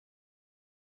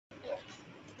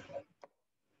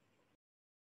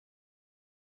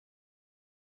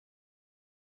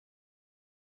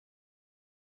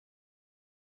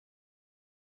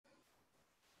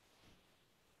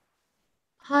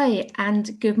Hi,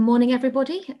 and good morning,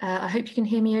 everybody. I hope you can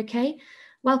hear me okay.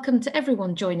 Welcome to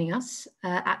everyone joining us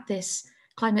at this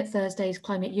Climate Thursday's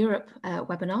Climate Europe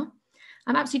webinar.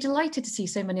 I'm absolutely delighted to see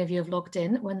so many of you have logged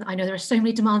in when I know there are so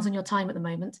many demands on your time at the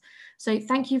moment. So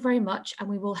thank you very much, and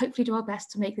we will hopefully do our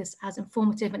best to make this as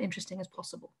informative and interesting as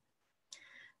possible.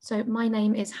 So my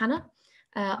name is Hannah.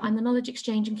 I'm the Knowledge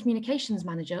Exchange and Communications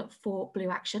Manager for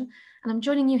BlueAction, and I'm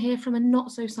joining you here from a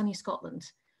not so sunny Scotland.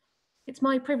 It's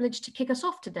my privilege to kick us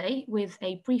off today with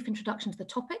a brief introduction to the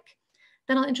topic.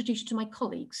 Then I'll introduce you to my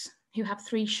colleagues who have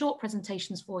 3 short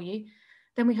presentations for you.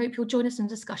 Then we hope you'll join us in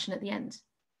discussion at the end.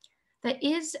 There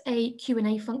is a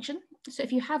Q&A function, so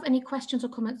if you have any questions or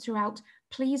comments throughout,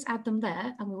 please add them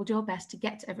there and we will do our best to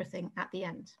get to everything at the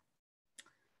end.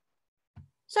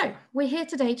 So we're here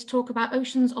today to talk about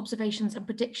oceans, observations and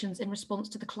predictions in response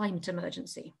to the climate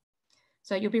emergency.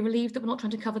 So you'll be relieved that we're not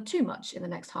trying to cover too much in the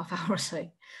next half hour or so.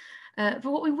 But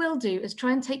what we will do is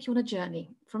try and take you on a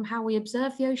journey from how we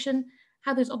observe the ocean,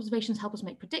 how those observations help us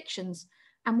make predictions,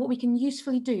 and what we can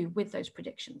usefully do with those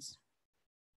predictions.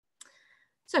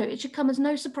 So it should come as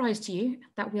no surprise to you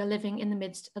that we are living in the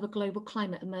midst of a global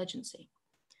climate emergency.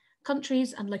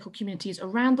 Countries and local communities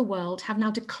around the world have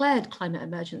now declared climate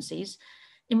emergencies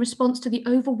in response to the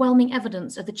overwhelming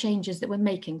evidence of the changes that we're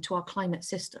making to our climate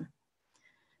system.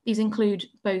 These include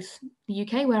both the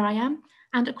UK, where I am,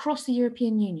 and across the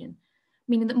European Union,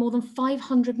 meaning that more than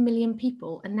 500 million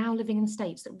people are now living in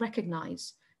states that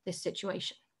recognise this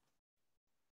situation.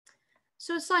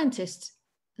 So as scientists,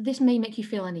 this may make you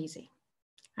feel uneasy.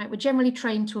 Right? We're generally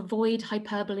trained to avoid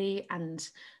hyperbole and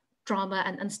drama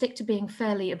and stick to being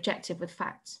fairly objective with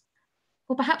facts.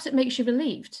 Or perhaps it makes you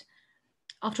relieved.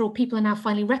 After all, people are now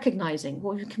finally recognising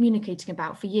what we've been communicating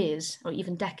about for years or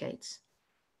even decades.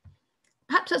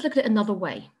 Perhaps let's look at it another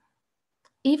way.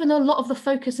 Even though a lot of the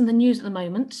focus in the news at the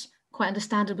moment, quite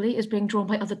understandably, is being drawn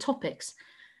by other topics,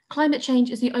 climate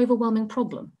change is the overwhelming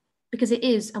problem because it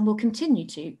is and will continue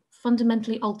to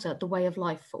fundamentally alter the way of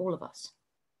life for all of us.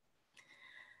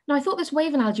 Now, I thought this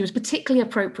wave analogy was particularly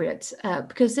appropriate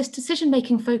because this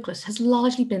decision-making focus has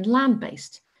largely been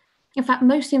land-based. In fact,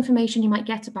 most of the information you might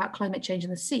get about climate change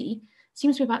in the sea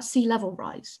seems to be about sea level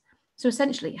rise. So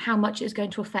essentially, how much it is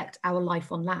going to affect our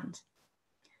life on land.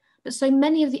 But so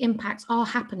many of the impacts are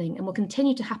happening and will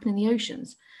continue to happen in the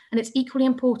oceans, and it's equally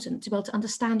important to be able to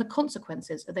understand the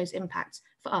consequences of those impacts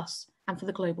for us and for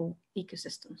the global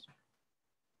ecosystems.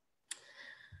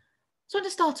 So I want to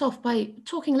start off by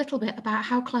talking a little bit about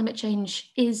how climate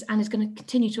change is and is going to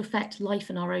continue to affect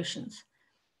life in our oceans.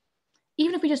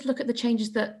 Even if we just look at the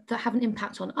changes that have an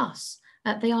impact on us,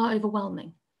 they are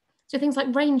overwhelming. So things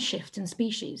like range shift in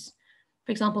species.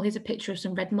 For example, here's a picture of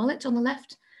some red mullet on the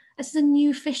left. This is a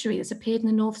new fishery that's appeared in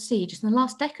the North Sea just in the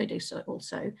last decade or so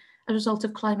also as a result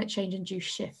of climate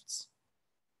change-induced shifts.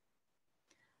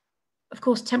 Of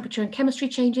course, temperature and chemistry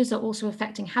changes are also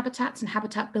affecting habitats and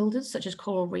habitat builders such as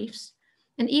coral reefs.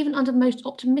 And even under the most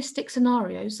optimistic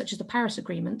scenarios, such as the Paris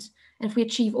Agreement, and if we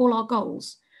achieve all our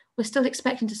goals, we're still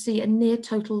expecting to see a near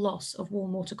total loss of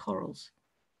warm water corals.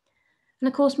 And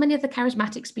of course, many of the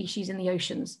charismatic species in the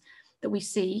oceans that we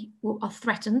see are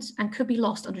threatened and could be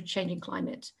lost under a changing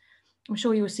climate. I'm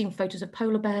sure you have seen photos of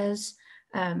polar bears,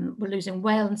 we're losing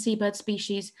whale and seabird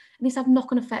species, and these have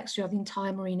knock-on effects throughout the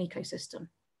entire marine ecosystem.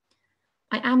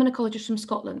 I am an ecologist from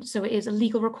Scotland, so it is a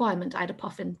legal requirement I add a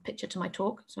puffin picture to my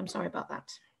talk, so I'm sorry about that.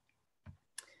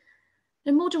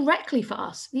 And more directly for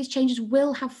us, these changes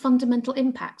will have fundamental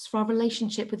impacts for our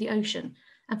relationship with the ocean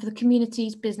and for the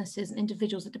communities, businesses, and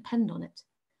individuals that depend on it.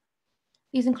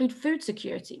 These include food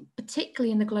security,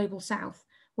 particularly in the global south,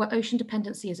 where ocean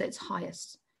dependency is at its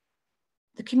highest.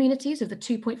 The communities of the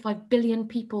 2.5 billion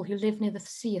people who live near the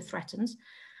sea are threatened,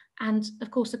 and of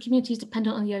course the communities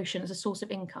dependent on the ocean as a source of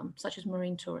income, such as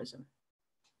marine tourism.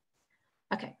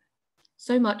 Okay,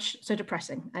 so much, so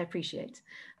depressing, I appreciate.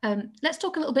 Let's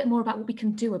talk a little bit more about what we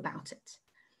can do about it.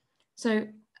 So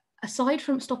aside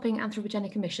from stopping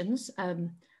anthropogenic emissions,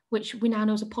 which we now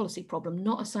know is a policy problem,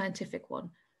 not a scientific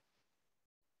one,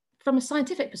 from a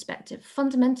scientific perspective,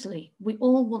 fundamentally, we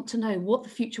all want to know what the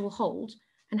future will hold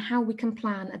and how we can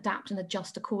plan, adapt, and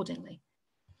adjust accordingly.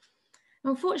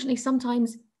 Now, unfortunately,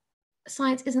 sometimes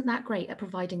science isn't that great at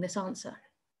providing this answer.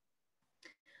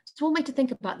 So one way to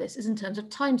think about this is in terms of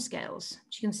timescales,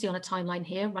 which you can see on a timeline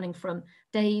here, running from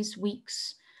days,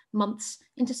 weeks, months,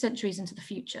 into centuries into the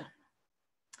future.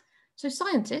 So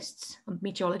scientists, and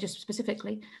meteorologists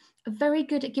specifically, are very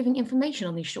good at giving information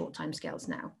on these short timescales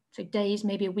now. So days,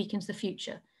 maybe a week into the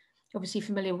future. You're obviously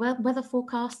familiar with weather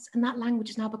forecasts, and that language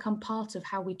has now become part of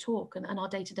how we talk and our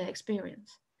day-to-day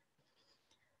experience.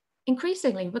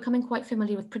 Increasingly, we're becoming quite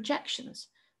familiar with projections.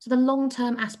 So the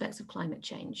long-term aspects of climate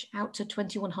change out to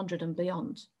 2100 and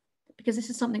beyond, because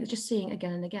this is something that's just seeing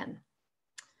again and again.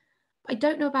 I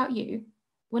don't know about you,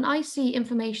 when I see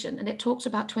information and it talks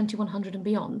about 2100 and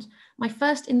beyond, my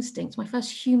first instinct, my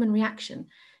first human reaction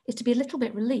is to be a little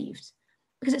bit relieved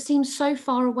because it seems so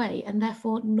far away and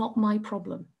therefore not my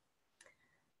problem.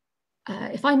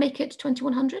 If I make it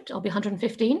 2100, I'll be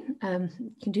 115,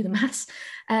 you can do the maths.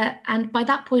 And by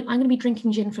that point, I'm going to be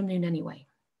drinking gin from noon anyway.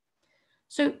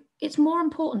 So it's more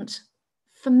important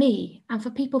for me and for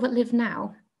people that live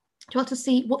now to be able to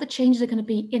see what the changes are going to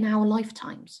be in our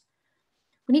lifetimes.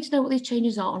 We need to know what these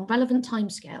changes are on relevant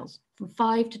timescales from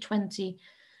 5 to 20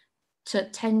 to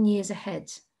 10 years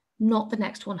ahead, not the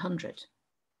next 100.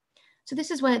 So this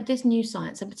is where this new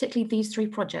science, and particularly these 3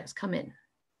 projects, come in.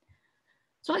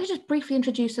 So I'd like to just briefly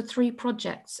introduce the 3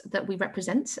 projects that we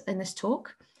represent in this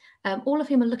talk, all of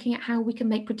whom are looking at how we can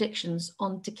make predictions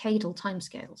on decadal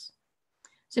timescales.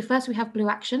 So first we have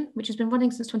BlueAction, which has been running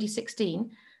since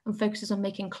 2016 and focuses on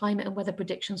making climate and weather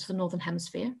predictions for the Northern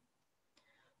Hemisphere.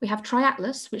 We have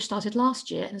TriAtlas, which started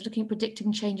last year and is looking at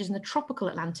predicting changes in the tropical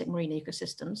Atlantic marine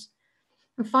ecosystems.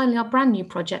 And finally, our brand new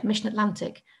project, Mission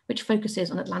Atlantic, which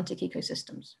focuses on Atlantic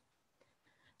ecosystems.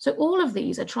 So all of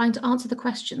these are trying to answer the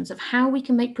questions of how we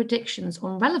can make predictions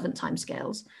on relevant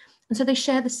timescales, and so they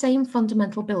share the same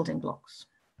fundamental building blocks.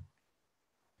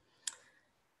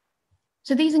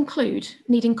 So these include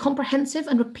needing comprehensive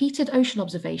and repeated ocean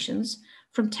observations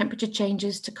from temperature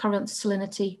changes to current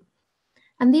salinity.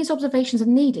 And these observations are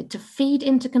needed to feed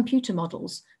into computer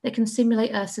models that can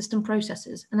simulate Earth system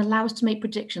processes and allow us to make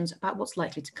predictions about what's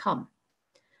likely to come.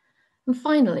 And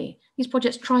finally, these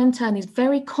projects try and turn these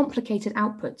very complicated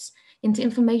outputs into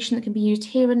information that can be used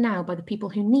here and now by the people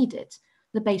who need it,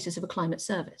 the basis of a climate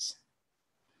service.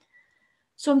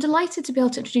 So I'm delighted to be able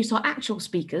to introduce our actual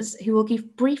speakers who will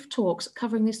give brief talks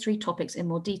covering these 3 topics in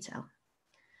more detail.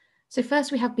 So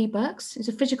first we have Berx, who's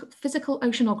a physical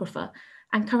oceanographer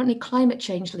and currently climate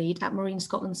change lead at Marine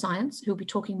Scotland Science, who will be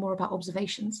talking more about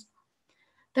observations.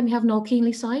 Then we have Noel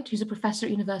Keenlyside, who's a professor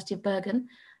at University of Bergen,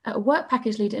 a work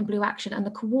package leader in BlueAction and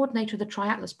the coordinator of the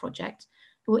TriAtlas project,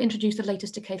 who will introduce the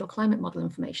latest decadal climate model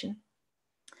information.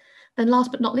 Then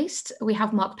last but not least, we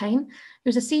have Payne,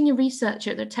 who's a senior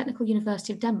researcher at the Technical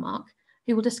University of Denmark,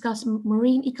 who will discuss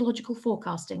marine ecological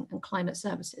forecasting and climate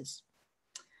services.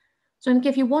 So I'm going to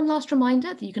give you one last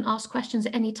reminder that you can ask questions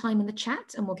at any time in the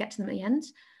chat and we'll get to them at the end.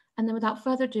 And then without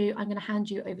further ado, I'm going to hand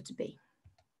you over to Bea.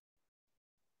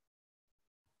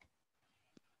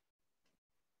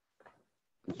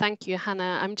 Thank you,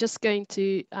 Hannah. I'm just going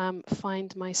to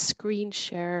find my screen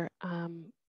share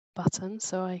button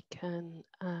so I can,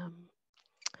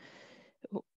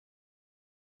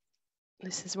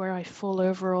 this is where I fall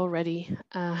over already.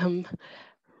 Right,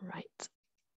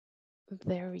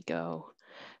 there we go.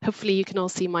 Hopefully you can all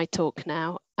see my talk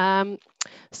now. Thank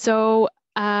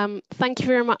you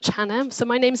very much, Hannah. So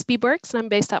my name is Berx and I'm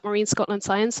based at Marine Scotland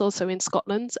Science, also in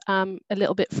Scotland, a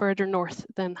little bit further north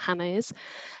than Hannah is,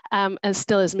 and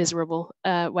still is miserable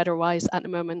weather-wise at the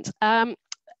moment. I'm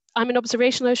an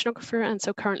observational oceanographer and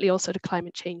so currently also the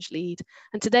climate change lead.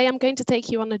 And today I'm going to take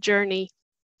you on a journey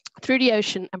through the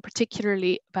ocean and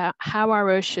particularly about how our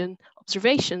ocean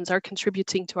observations are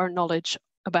contributing to our knowledge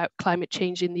about climate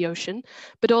change in the ocean,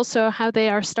 but also how they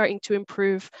are starting to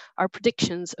improve our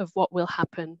predictions of what will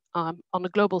happen on a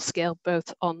global scale,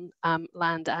 both on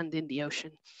land and in the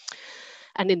ocean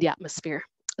and in the atmosphere.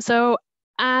 So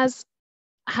as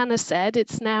Hannah said,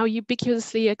 it's now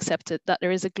ubiquitously accepted that there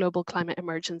is a global climate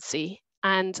emergency,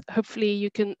 and hopefully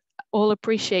you can all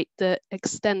appreciate the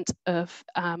extent of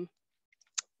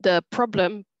the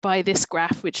problem by this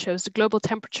graph, which shows the global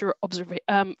temperature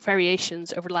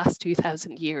variations over the last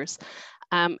 2,000 years.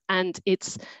 And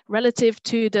it's relative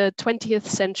to the 20th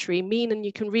century mean, and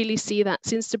you can really see that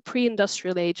since the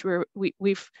pre-industrial age,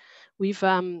 we've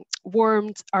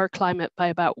warmed our climate by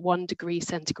about 1 degree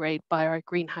centigrade by our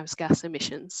greenhouse gas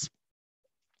emissions.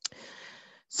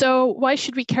 So why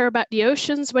should we care about the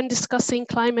oceans when discussing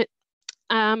climate?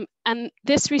 And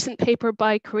this recent paper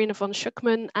by Carina von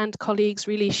Schuckmann and colleagues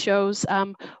really shows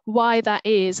why that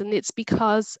is. And it's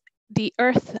because the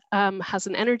Earth has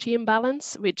an energy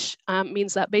imbalance, which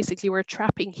means that basically we're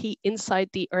trapping heat inside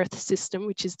the Earth system,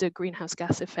 which is the greenhouse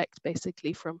gas effect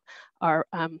basically from our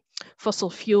fossil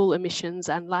fuel emissions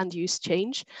and land use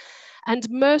change. And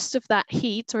most of that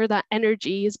heat or that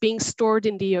energy is being stored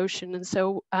in the ocean. And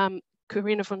so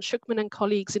Carina von Schuckmann and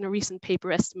colleagues in a recent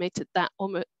paper estimated that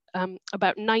almost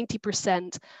about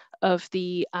 90% of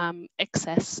the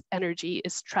excess energy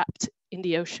is trapped in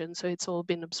the ocean. So it's all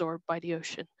been absorbed by the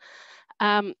ocean.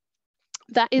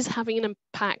 that is having an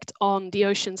impact on the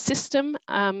ocean system.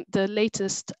 The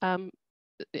latest,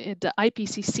 the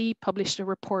IPCC published a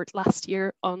report last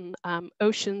year on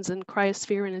oceans and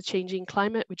cryosphere in a changing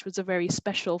climate, which was a very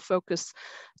special focus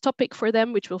topic for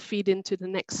them, which will feed into the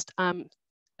next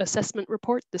assessment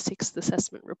report, the 6th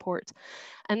assessment report.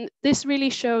 And this really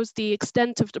shows the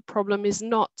extent of the problem is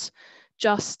not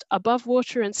just above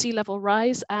water and sea level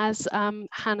rise, as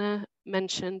Hannah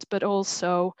mentioned, but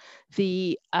also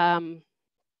the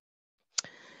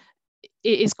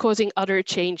it is causing other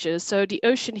changes. So the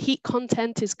ocean heat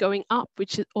content is going up,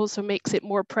 which also makes it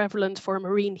more prevalent for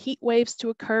marine heat waves to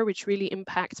occur, which really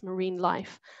impact marine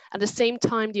life. At the same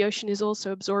time, the ocean is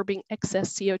also absorbing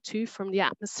excess CO2 from the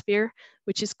atmosphere,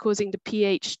 which is causing the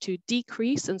pH to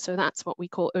decrease. And so that's what we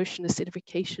call ocean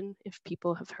acidification. If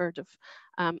people have heard of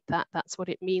that, that's what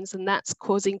it means. And that's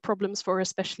causing problems for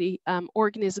especially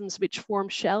organisms which form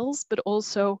shells, but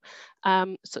also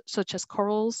such as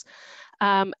corals.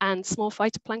 And small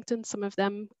phytoplankton, some of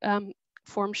them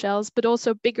form shells, but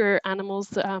also bigger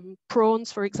animals,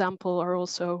 prawns, for example, are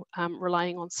also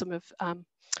relying on some of,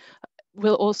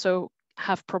 will also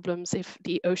have problems if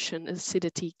the ocean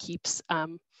acidity keeps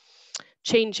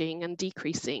changing and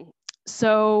decreasing.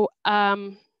 So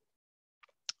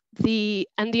the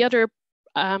other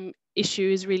issue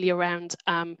is really around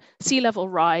sea level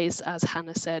rise, as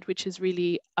Hannah said, which is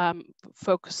really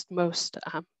focused most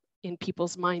in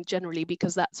people's mind generally,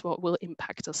 because that's what will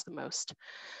impact us the most.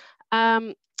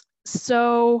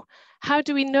 So how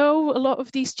do we know a lot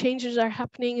of these changes are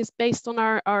happening is based on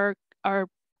our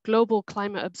global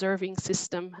climate observing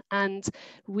system. And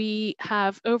we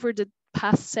have over the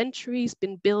past centuries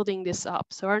been building this up.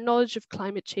 So our knowledge of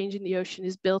climate change in the ocean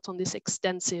is built on this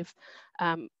extensive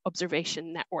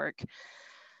observation network.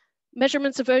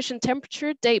 Measurements of ocean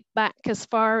temperature date back as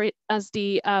far as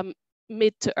the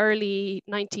mid to early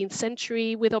 19th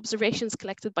century, with observations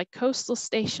collected by coastal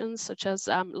stations such as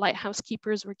lighthouse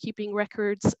keepers were keeping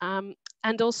records,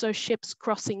 and also ships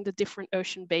crossing the different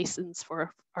ocean basins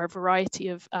for our variety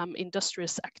of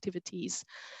industrious activities.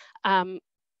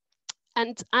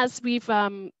 And as we've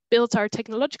built our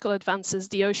technological advances,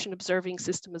 the ocean observing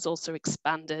system has also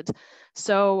expanded.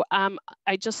 So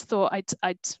I just thought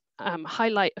I'd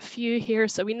highlight a few here.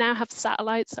 So we now have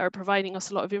satellites that are providing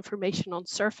us a lot of information on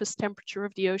surface temperature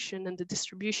of the ocean and the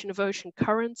distribution of ocean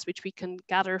currents, which we can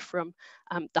gather from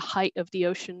the height of the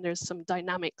ocean. There's some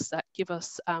dynamics that give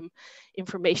us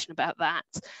information about that.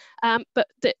 But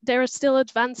they're still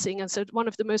advancing. And so one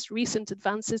of the most recent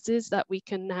advances is that we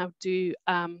can now do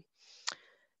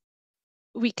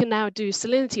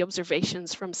salinity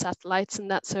observations from satellites,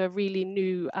 and that's a really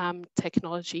new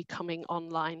technology coming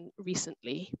online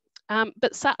recently.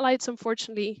 But satellites,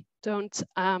 unfortunately, don't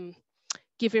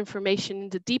give information in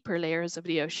the deeper layers of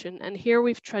the ocean. And here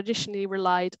we've traditionally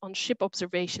relied on ship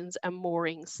observations and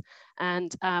moorings.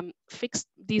 And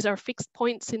these are fixed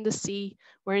points in the sea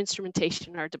where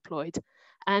instrumentation are deployed.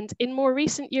 And in more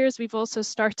recent years, we've also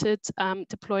started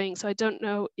deploying, so I don't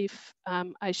know if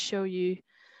I show you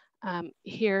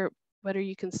here whether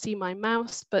you can see my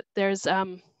mouse, but there's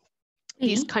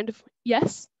these kind of,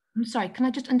 yes? I'm sorry, can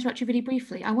I just interrupt you really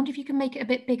briefly? I wonder if you can make it a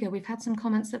bit bigger. We've had some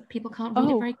comments that people can't read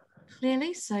it very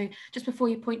clearly. So just before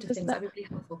you point to things, that'd be really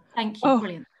helpful. Thank you,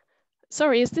 brilliant.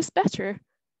 Sorry, is this better?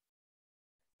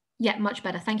 Yeah, much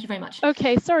better. Thank you very much.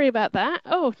 Okay, sorry about that.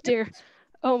 Oh dear.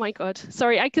 Oh my God.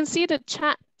 Sorry, I can see the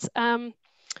chat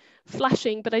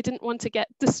flashing, but I didn't want to get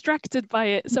distracted by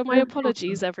it. So my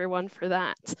apologies, everyone, for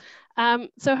that.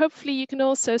 So hopefully you can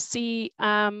also see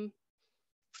my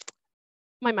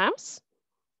mouse.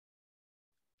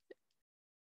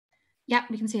 Yeah,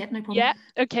 we can see it, no problem. Yeah,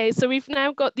 okay, so we've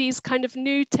now got these kind of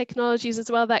new technologies as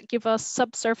well that give us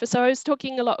subsurface. So I was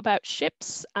talking a lot about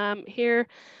ships here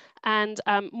and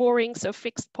moorings, so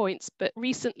fixed points, but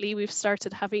recently we've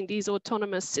started having these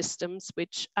autonomous systems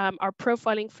which are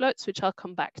profiling floats, which I'll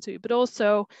come back to, but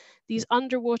also these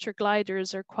underwater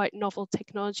gliders are quite novel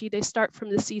technology. They start from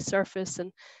the sea surface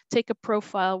and take a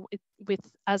profile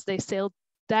as they sail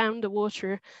down the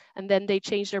water, and then they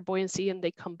change their buoyancy and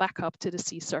they come back up to the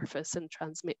sea surface and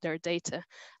transmit their data.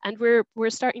 And we're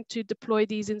starting to deploy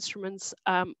these instruments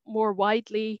more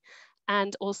widely,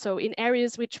 and also in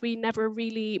areas which we never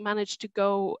really managed to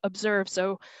go observe.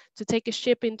 So to take a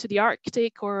ship into the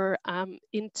Arctic or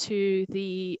into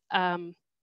the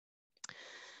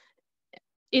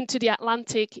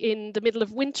Atlantic in the middle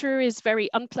of winter is very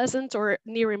unpleasant or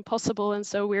near impossible. And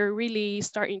so we're really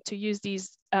starting to use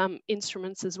these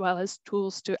instruments as well as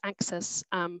tools to access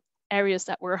areas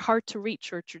that were hard to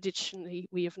reach or traditionally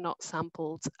we have not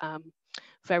sampled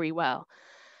very well.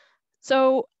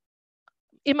 So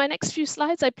In my next few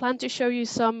slides, I plan to show you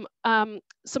some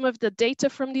of the data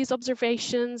from these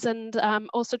observations, and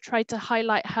also try to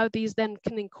highlight how these then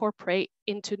can incorporate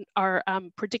into our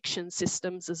prediction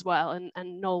systems as well.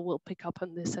 And Noel will pick up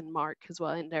on this, and Mark as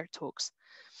well in their talks.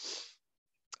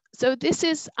 So this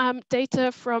is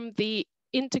data from the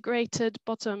integrated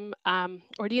bottom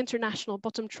or the International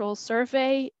Bottom Trawl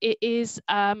Survey. It is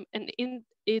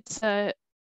it's a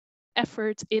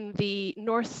effort in the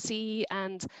North Sea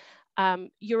and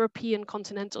European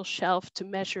continental shelf to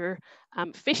measure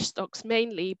fish stocks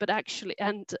mainly, but actually,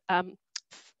 and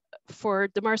for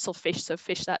demersal fish, so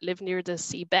fish that live near the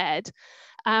seabed.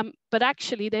 But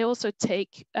actually, they also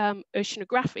take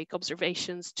oceanographic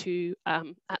observations too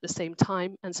at the same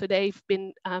time. And so they've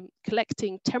been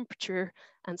collecting temperature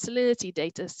and salinity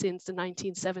data since the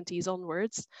 1970s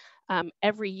onwards,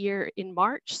 every year in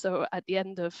March, so at the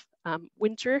end of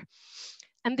winter.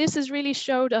 And this has really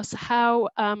showed us how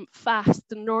fast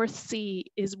the North Sea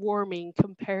is warming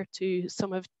compared to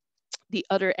some of the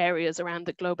other areas around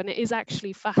the globe. And it is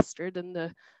actually faster than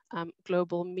the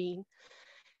global mean.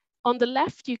 On the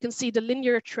left, you can see the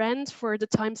linear trend for the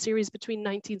time series between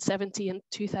 1970 and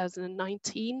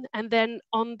 2019. And then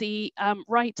on the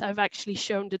right, I've actually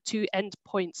shown the two end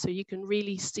points, so you can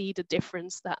really see the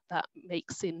difference that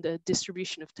makes in the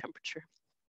distribution of temperature.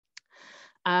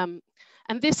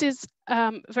 And this is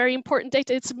very important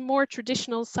data. It's a more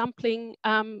traditional sampling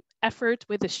effort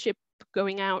with a ship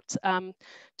going out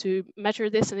to measure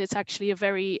this, and it's actually a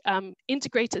very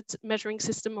integrated measuring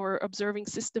system or observing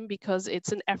system, because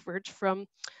it's an effort from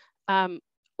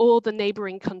all the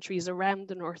neighboring countries around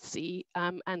the North Sea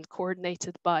and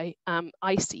coordinated by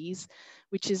ICES,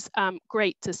 which is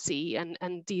great to see.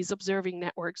 And these observing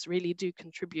networks really do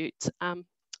contribute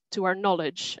to our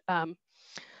knowledge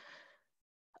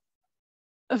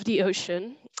of the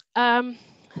ocean.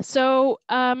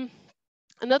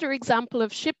 Another example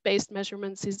of ship-based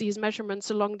measurements is these measurements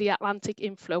along the Atlantic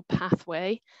inflow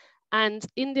pathway. And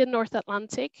in the North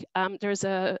Atlantic, there's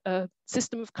a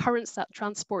system of currents that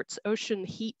transports ocean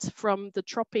heat from the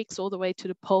tropics all the way to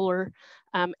the polar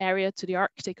area, to the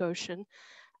Arctic Ocean.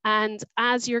 And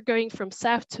as you're going from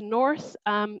south to north,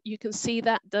 you can see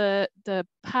that the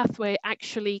pathway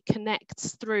actually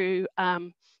connects through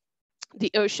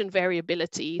the ocean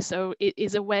variability. So it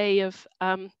is a way of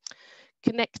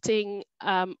connecting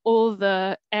all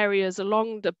the areas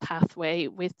along the pathway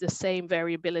with the same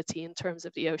variability in terms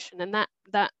of the ocean. And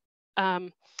that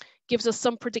gives us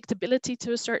some predictability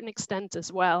to a certain extent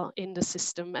as well in the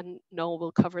system. And Noel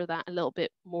will cover that a little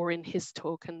bit more in his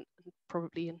talk, and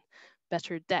probably in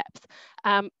better depth.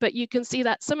 But you can see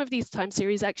that some of these time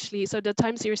series actually, so the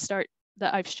time series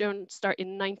that I've shown start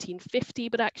in 1950,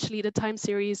 but actually the time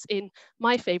series in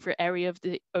my favorite area of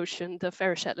the ocean, the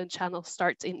Faroe Shetland Channel,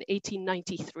 starts in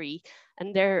 1893.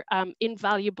 And they're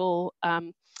invaluable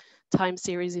time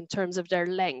series in terms of their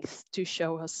length to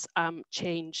show us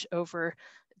change over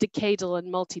decadal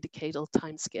and multi-decadal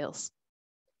timescales.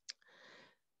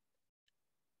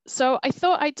 So I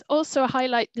thought I'd also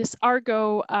highlight this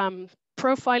Argo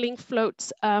profiling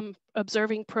floats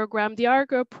observing program. The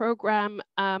Argo program,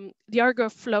 the Argo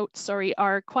floats,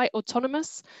 are quite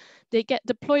autonomous. They get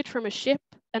deployed from a ship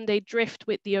and they drift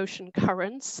with the ocean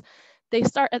currents. They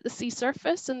start at the sea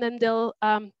surface, and then they'll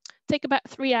take about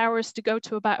 3 hours to go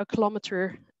to about 1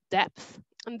 kilometer depth.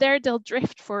 And there they'll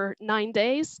drift for 9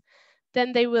 days.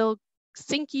 Then they will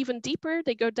sink even deeper.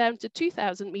 They go down to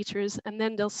 2,000 meters, and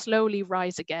then they'll slowly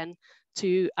rise again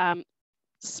to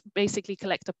basically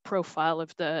collect a profile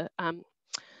of the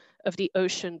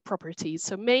ocean properties.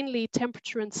 So mainly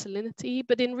temperature and salinity,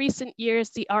 but in recent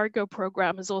years, the Argo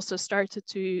program has also started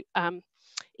to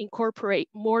incorporate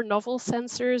more novel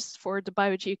sensors for the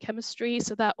biogeochemistry.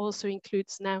 So that also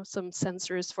includes now some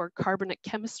sensors for carbonate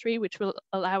chemistry, which will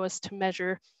allow us to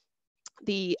measure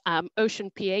the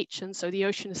ocean pH, and so the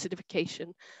ocean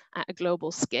acidification at a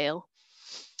global scale.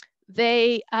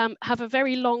 They have a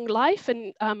very long life,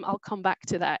 and I'll come back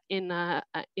to that in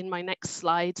my next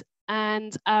slide.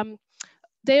 And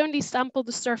they only sample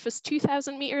the surface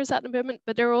 2,000 meters at the moment,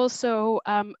 but there are also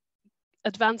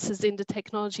advances in the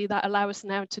technology that allow us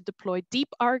now to deploy deep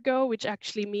Argo, which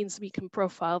actually means we can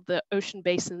profile the ocean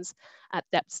basins at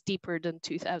depths deeper than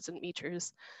 2,000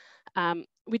 meters,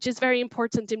 which is very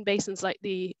important in basins like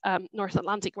the North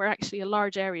Atlantic, where actually a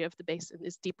large area of the basin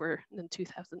is deeper than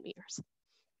 2,000 meters.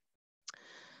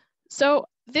 So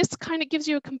this kind of gives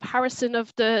you a comparison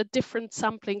of the different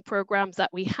sampling programs that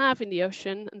we have in the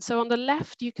ocean. And so on the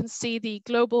left, you can see the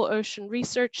Global Ocean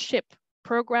Research Ship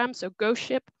program, so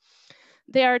GoShip.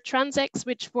 They are transects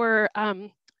which were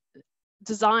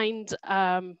designed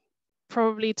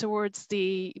probably towards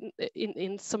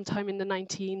in sometime in the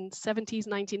 1970s,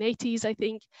 1980s, I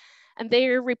think. And they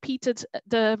are repeated,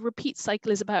 the repeat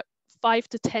cycle is about 5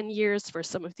 to 10 years for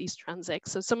some of these transects.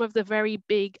 So some of the very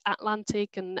big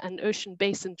Atlantic and ocean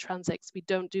basin transects we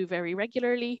don't do very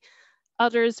regularly.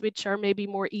 Others, which are maybe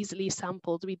more easily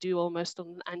sampled, we do almost on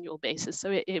an annual basis.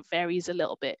 So it varies a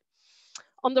little bit.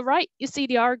 On the right, you see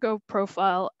the Argo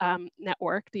profile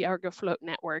network, the Argo float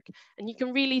network. And you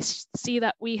can really see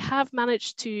that we have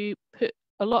managed to put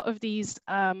a lot of these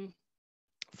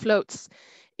floats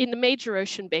in the major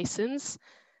ocean basins.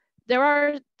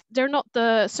 They're not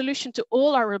the solution to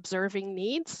all our observing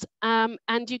needs.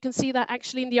 And you can see that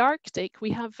actually in the Arctic,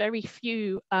 we have very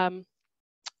few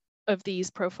of these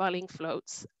profiling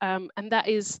floats. And that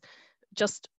is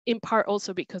just in part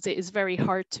also because it is very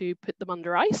hard to put them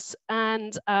under ice.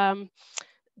 And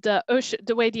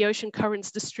the way the ocean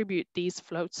currents distribute these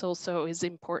floats also is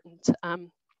important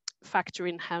factor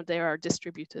in how they are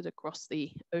distributed across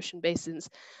the ocean basins.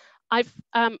 I've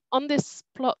on this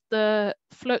plot, the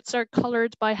floats are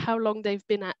colored by how long they've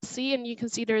been at sea, and you can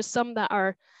see there's some that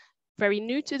are very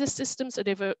new to the system, so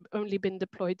they've only been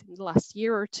deployed in the last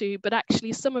year or two, but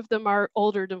actually some of them are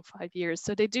older than 5 years,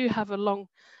 so they do have a long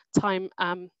time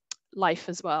life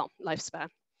as well, lifespan.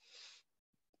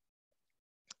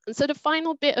 And so the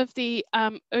final bit of the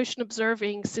ocean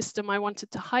observing system I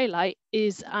wanted to highlight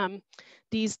is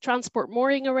these transport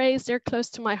mooring arrays. They're close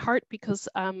to my heart because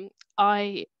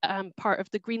I am part of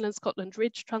the Greenland-Scotland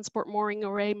Ridge Transport Mooring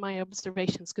Array. My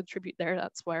observations contribute there.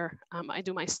 That's where I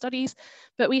do my studies.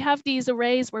 But we have these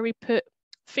arrays where we put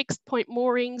fixed point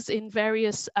moorings in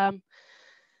various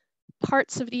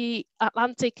parts of the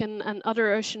Atlantic and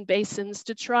other ocean basins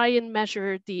to try and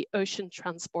measure the ocean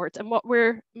transport. And what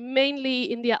we're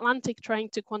mainly in the Atlantic trying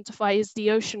to quantify is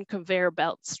the ocean conveyor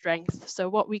belt strength. So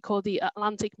what we call the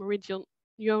Atlantic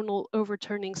meridional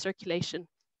overturning circulation,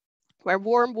 where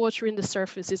warm water in the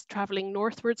surface is traveling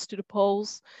northwards to the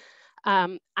poles,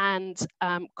 and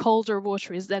colder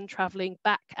water is then traveling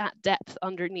back at depth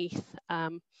underneath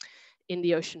in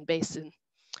the ocean basin.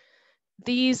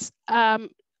 These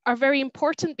are very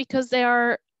important because they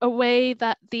are a way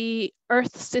that the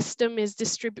Earth system is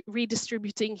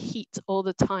redistributing heat all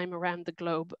the time around the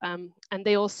globe. And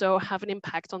they also have an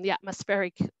impact on the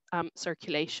atmospheric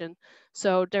circulation.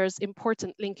 So there's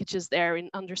important linkages there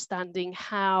in understanding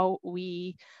how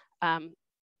we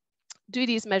do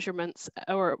these measurements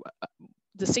or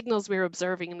the signals we're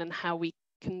observing, and then how we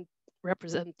can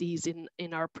represent these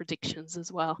in our predictions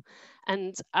as well.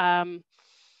 And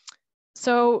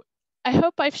so I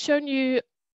hope I've shown you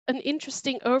an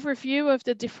interesting overview of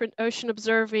the different ocean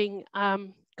observing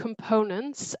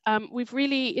components. We've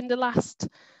really, in the last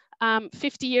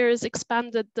 50 years,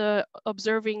 expanded the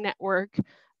observing network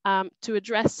to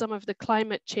address some of the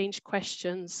climate change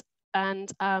questions,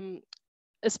 and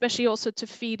especially also to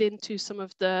feed into some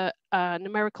of the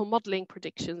numerical modeling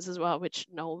predictions as well, which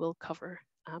Noel will cover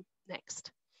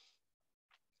next.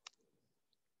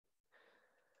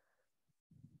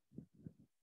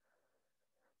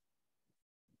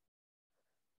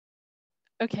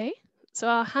 Okay, so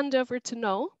I'll hand over to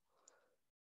Noel.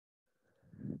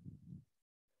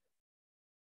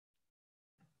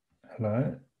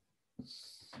 Hello.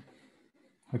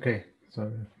 Okay,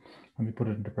 so let me put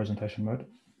it into presentation mode.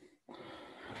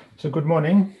 So good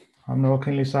morning. I'm Noel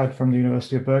Keenlyside from the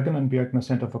University of Bergen and Bjerknes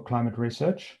Center for Climate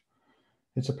Research.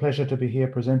 It's a pleasure to be here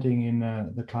presenting in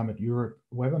the Climate Europe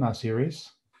webinar series.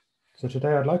 So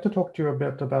today I'd like to talk to you a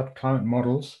bit about climate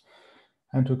models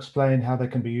and to explain how they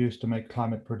can be used to make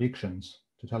climate predictions,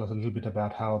 to tell us a little bit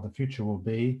about how the future will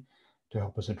be to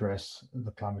help us address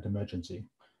the climate emergency.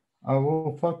 I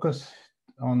will focus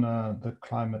on the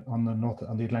climate on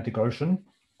the Atlantic Ocean,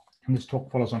 and this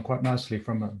talk follows on quite nicely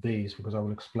from these, because I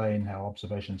will explain how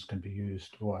observations can be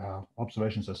used, or how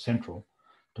observations are central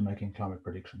to making climate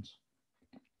predictions.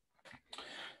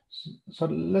 So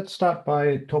let's start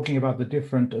by talking about the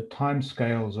different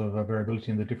timescales of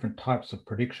variability and the different types of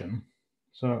prediction.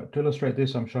 So to illustrate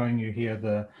this, I'm showing you here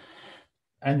the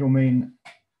annual mean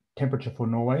temperature for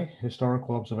Norway,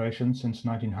 historical observations since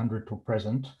 1900 to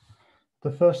present.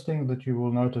 The first thing that you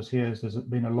will notice here is there's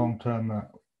been a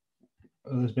long-term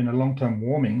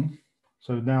warming.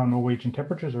 So now Norwegian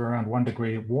temperatures are around 1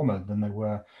 degree warmer than they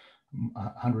were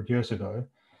 100 years ago.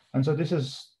 And so this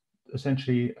is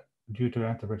essentially due to the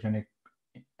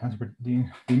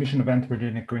emission of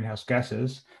anthropogenic greenhouse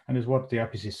gases, and is what the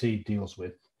IPCC deals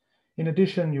with. In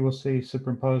addition, you will see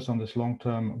superimposed on this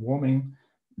long-term warming,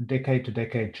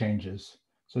 decade-to-decade changes.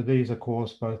 So these are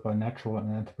caused both by natural and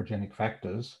anthropogenic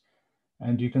factors.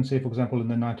 And you can see, for example, in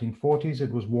the 1940s,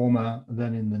 it was warmer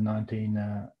than in the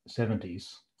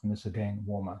 1970s, and this again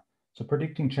warmer. So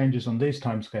predicting changes on these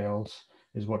timescales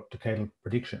is what decadal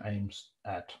prediction aims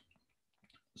at.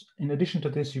 In addition to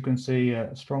this, you can see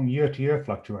strong year-to-year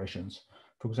fluctuations.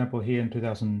 For example, here in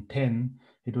 2010,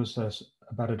 it was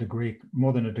about a degree,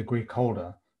 more than a degree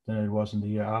colder than it was in the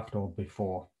year after or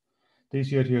before.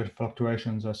 These year-to-year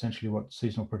fluctuations are essentially what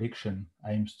seasonal prediction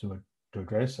aims to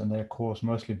address, and they're caused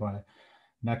mostly by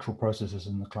natural processes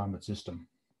in the climate system.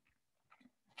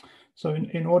 So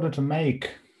in order to make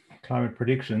climate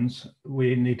predictions,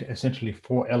 we need essentially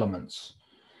 4 elements.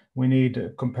 We need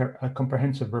a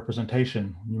comprehensive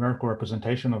representation, numerical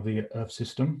representation of the Earth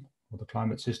system, or the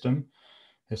climate system,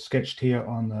 as sketched here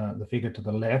on the figure to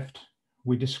the left.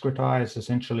 We discretize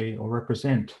essentially, or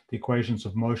represent, the equations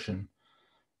of motion,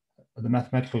 the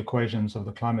mathematical equations of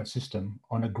the climate system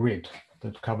on a grid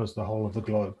that covers the whole of the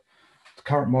globe. The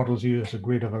current models use a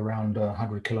grid of around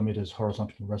 100 kilometers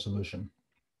horizontal resolution.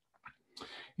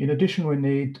 In addition, we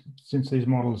need, since these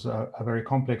models are very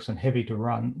complex and heavy to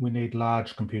run, we need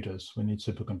large computers, we need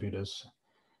supercomputers.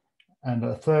 And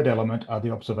a third element are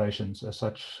the observations as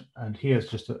such. And here's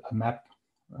just a map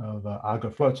of Argo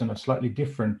floats in a slightly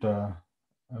different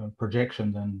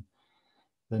projection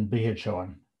than B had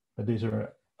shown. But these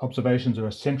are observations are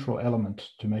a central element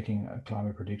to making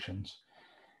climate predictions.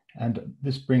 And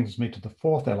this brings me to the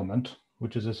 4th element,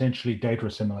 which is essentially data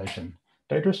assimilation.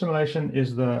 Data assimilation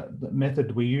is the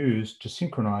method we use to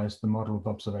synchronize the model of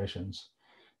observations.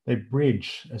 They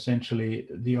bridge essentially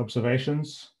the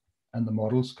observations and the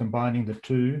models, combining the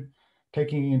two,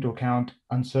 taking into account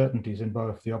uncertainties in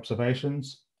both the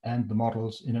observations and the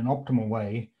models in an optimal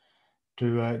way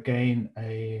to gain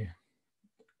a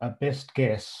best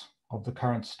guess of the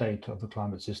current state of the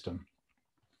climate system.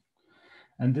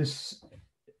 And this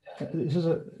is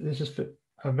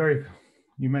a very,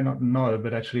 you may not know,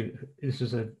 but actually this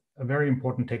is a very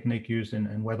important technique used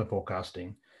in weather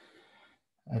forecasting.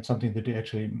 It's something that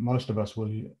actually most of us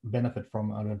will benefit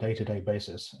from on a day-to-day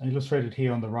basis. Illustrated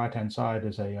here on the right-hand side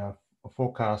is a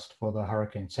forecast for the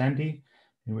Hurricane Sandy,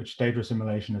 in which data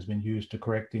assimilation has been used to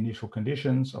correct the initial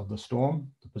conditions of the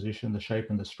storm, the position, the shape,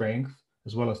 and the strength,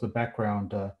 as well as the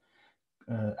background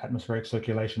atmospheric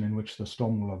circulation in which the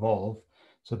storm will evolve,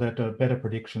 so that better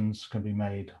predictions can be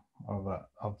made of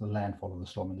the landfall of the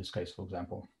storm in this case, for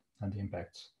example, and the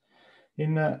impacts.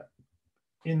 In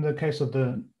the case of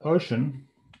the ocean,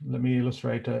 let me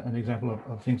illustrate an example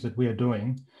of things that we are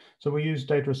doing. So we use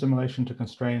data assimilation to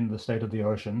constrain the state of the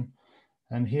ocean.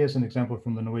 And here's an example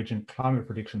from the Norwegian climate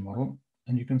prediction model.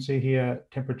 And you can see here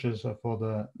temperatures for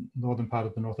the northern part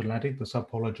of the North Atlantic, the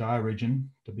subpolar Gyre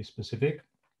region, to be specific.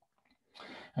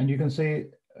 And you can see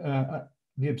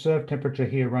the observed temperature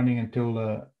here running until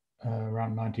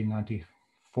around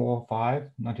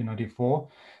 1994.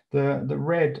 The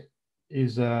red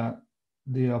is the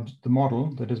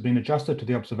model that has been adjusted to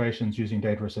the observations using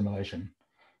data assimilation.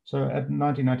 So at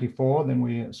 1994, then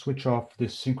we switch off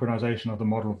this synchronization of the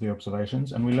model of the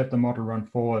observations, and we let the model run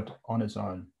forward on its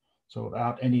own, so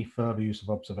without any further use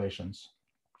of observations.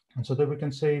 And so that we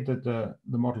can see that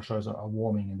the model shows a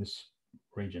warming in this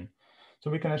region.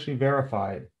 So we can actually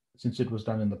verify, since it was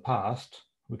done in the past,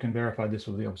 we can verify this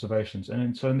with the observations.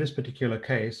 And so in this particular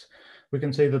case, we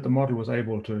can see that the model was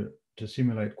able to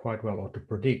simulate quite well, or to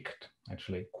predict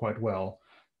actually quite well,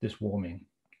 this warming.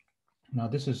 Now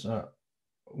this is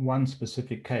one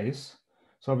specific case.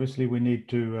 So obviously we need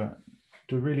to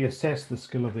really assess the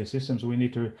skill of these systems. We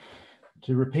need to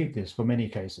repeat this for many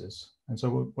cases. And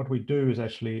so what we do is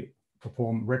actually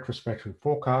perform retrospective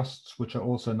forecasts, which are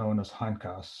also known as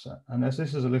hindcasts. And as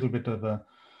this is a little bit of a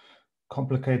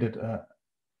complicated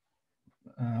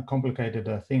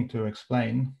thing to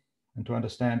explain and to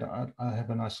understand, I have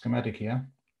a nice schematic here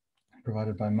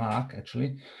provided by Mark,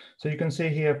 actually. So you can see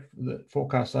here the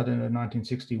forecast started in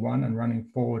 1961 and running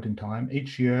forward in time.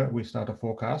 Each year we start a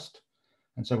forecast.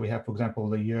 And so we have, for example,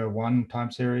 the year 1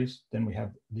 time series, then we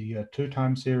have the year 2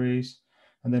 time series,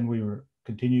 and then we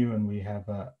continue and we have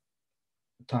a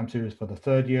time series for the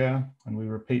 3rd year, and we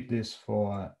repeat this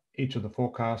for each of the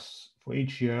forecasts for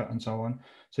each year and so on.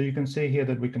 So you can see here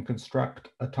that we can construct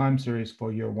a time series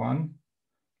for year 1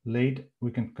 lead, we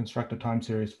can construct a time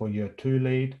series for year 2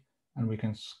 lead, and we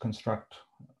can construct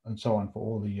and so on for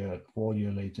all the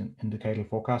 4-year leads in decadal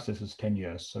forecast. This is 10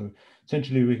 years. So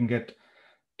essentially we can get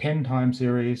 10 time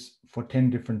series for 10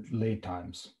 different lead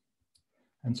times.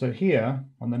 And so here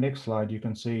on the next slide, you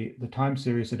can see the time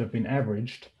series that have been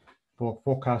averaged for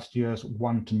forecast years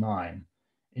 1 to 9,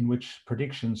 in which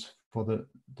predictions for the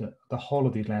whole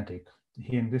of the Atlantic,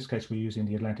 here in this case, we're using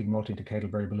the Atlantic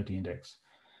Multi-Decadal Variability Index.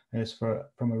 and it's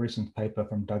from a recent paper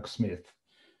from Doug Smith.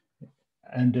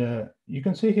 And you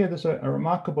can see here there's a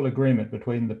remarkable agreement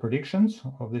between the predictions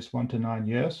of this 1 to 9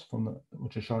 years,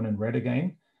 which are shown in red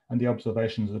again, and the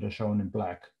observations that are shown in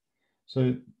black.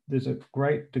 So there's a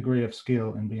great degree of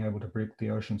skill in being able to predict the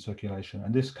ocean circulation.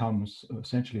 And this comes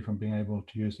essentially from being able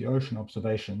to use the ocean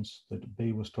observations that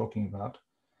B was talking about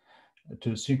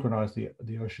to synchronize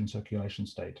the ocean circulation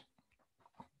state.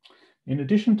 In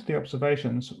addition to the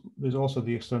observations, there's also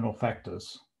the external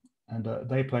factors, and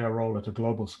they play a role at a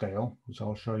global scale, which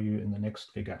I'll show you in the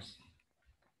next figure.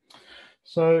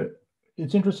 So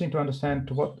it's interesting to understand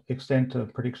to what extent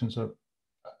predictions are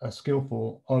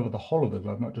skillful over the whole of the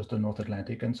globe, not just the North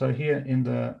Atlantic. And so here in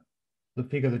the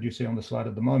figure that you see on the slide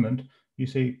at the moment, you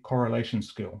see correlation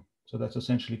skill. So that's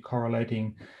essentially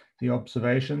correlating the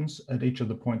observations at each of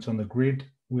the points on the grid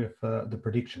with the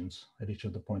predictions at each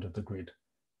of the point of the grid.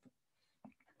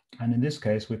 And in this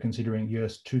case, we're considering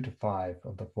years 2 to 5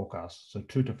 of the forecast, so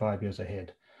 2 to 5 years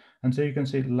ahead. And so you can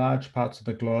see large parts of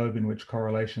the globe in which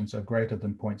correlations are greater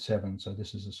than 0.7. So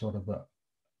this is a sort of a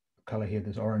color here,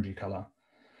 this orangey color.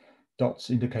 Dots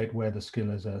indicate where the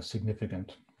skill is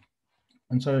significant.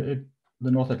 And so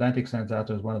the North Atlantic stands out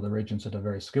as one of the regions that are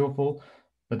very skillful,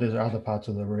 but there's other parts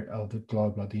of the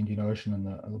globe like the Indian Ocean and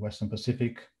the Western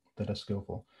Pacific that are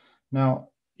skillful. Now,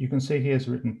 you can see here it's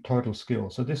written total skill.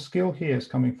 So this skill here is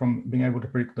coming from being able to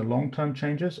predict the long-term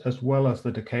changes as well as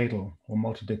the decadal or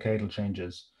multi-decadal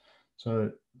changes.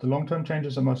 So the long-term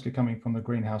changes are mostly coming from the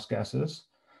greenhouse gases.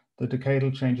 The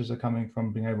decadal changes are coming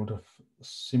from being able to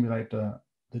simulate the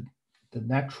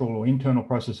natural or internal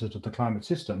processes of the climate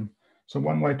system. So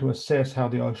one way to assess how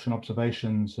the ocean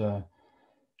observations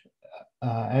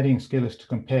adding skill is to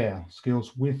compare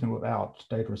skills with and without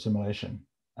data assimilation.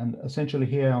 And essentially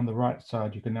here on the right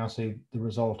side, you can now see the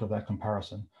result of that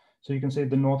comparison. So you can see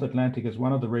the North Atlantic is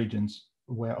one of the regions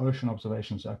where ocean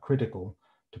observations are critical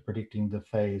to predicting the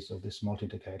phase of this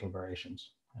multi-decadal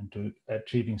variations and to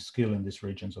achieving skill in these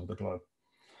regions of the globe.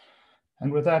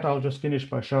 And with that, I'll just finish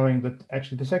by showing that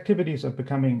actually these activities are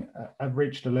have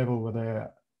reached a level where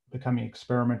they're becoming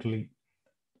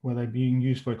where they're being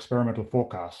used for experimental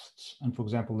forecasts. And for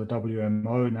example, the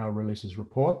WMO now releases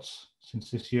reports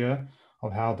since this year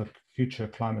of how the future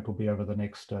climate will be over the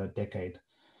next decade.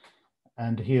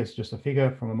 And here's just a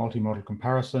figure from a multi-model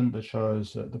comparison that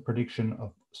shows the prediction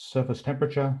of surface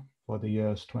temperature for the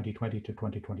years 2020 to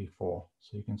 2024.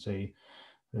 So you can see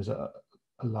there's a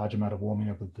large amount of warming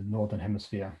over the Northern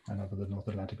Hemisphere and over the North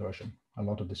Atlantic Ocean. A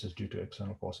lot of this is due to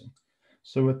external forcing.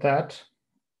 So with that,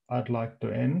 I'd like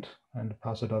to end and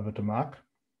pass it over to Mark.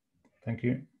 Thank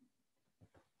you.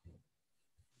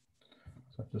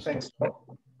 So just Thanks.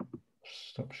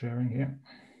 Stop sharing here.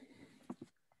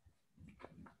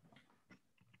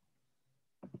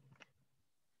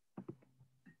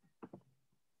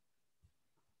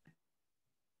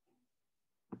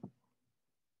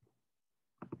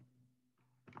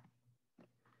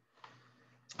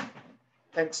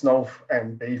 Thanks, Noel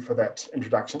and B, for that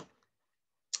introduction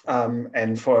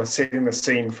and for setting the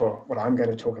scene for what I'm going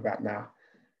to talk about now,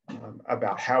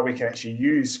 about how we can actually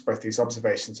use both these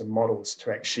observations and models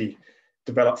to actually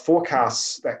develop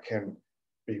forecasts that can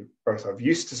be both of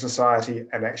use to society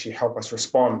and actually help us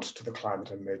respond to the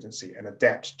climate emergency and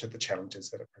adapt to the challenges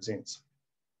that it presents.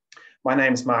 My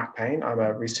name is Mark Payne. I'm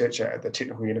a researcher at the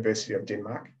Technical University of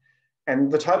Denmark.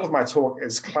 And the title of my talk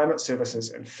is Climate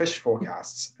Services and Fish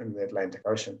Forecasts in the Atlantic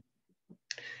Ocean.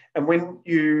 And when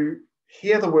you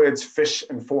hear the words fish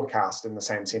and forecast in the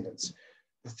same sentence,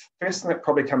 the first thing that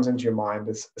probably comes into your mind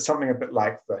is something a bit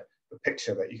like the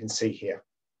picture that you can see here,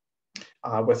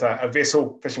 with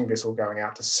a fishing vessel going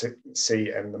out to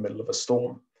sea in the middle of a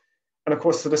storm. And of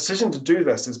course, the decision to do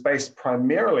this is based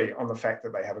primarily on the fact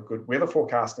that they have a good weather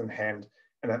forecast in hand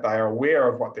and that they are aware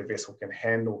of what their vessel can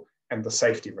handle and the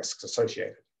safety risks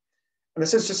associated. And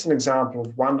this is just an example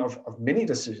of one of many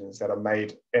decisions that are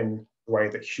made in the way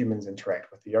that humans interact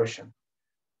with the ocean.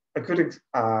 A good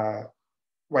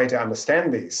way to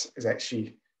understand these is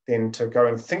actually then to go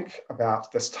and think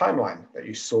about this timeline that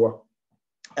you saw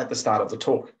at the start of the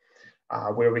talk,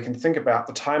 where we can think about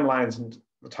the timelines and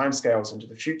the timescales into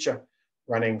the future,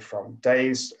 running from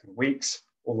days and weeks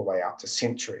all the way out to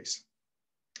centuries.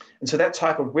 And so that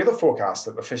type of weather forecast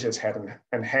that the fishers had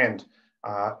in hand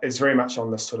is very much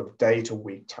on this sort of day to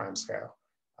week timescale.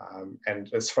 And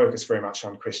it's focused very much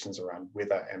on questions around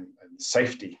weather and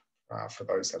safety for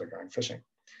those that are going fishing.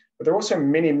 But there are also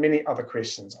many, many other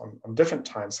questions on different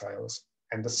timescales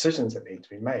and decisions that need to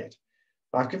be made.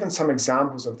 I've given some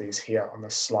examples of these here on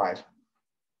this slide.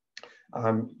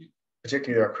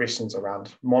 Particularly, there are questions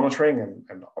around monitoring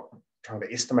and trying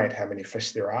to estimate how many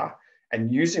fish there are,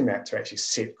 and using that to actually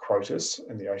set quotas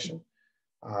in the ocean.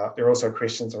 There are also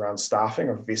questions around staffing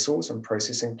of vessels and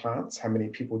processing plants. How many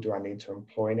people do I need to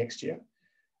employ next year?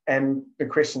 And the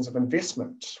questions of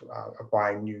investment, of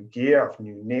buying new gear, of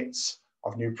new nets,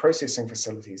 of new processing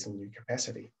facilities and new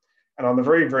capacity. And on the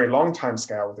very, very long time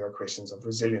scale, there are questions of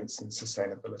resilience and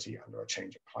sustainability under a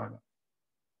changing climate.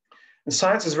 And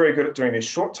science is very good at doing these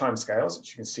short time scales, which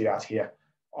you can see out here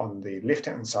on the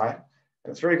left-hand side.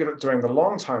 And it's very good at doing the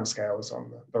long time scales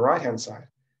on the right-hand side.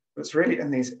 But it's really in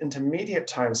these intermediate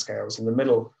time scales in the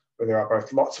middle where there are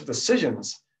both lots of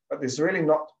decisions, but there's really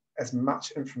not as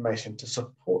much information to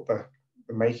support the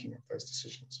making of those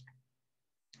decisions.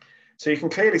 So you can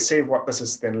clearly see what this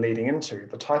is then leading into,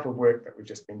 the type of work that we've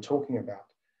just been talking about,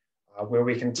 where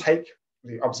we can take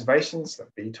the observations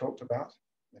that Bea talked about,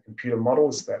 the computer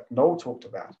models that Noel talked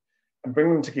about, and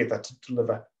bring them together to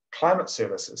deliver climate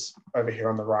services over here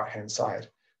on the right-hand side,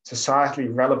 societally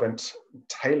relevant,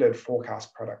 tailored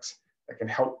forecast products that can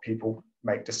help people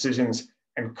make decisions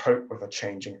and cope with a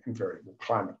changing and variable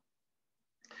climate.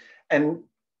 And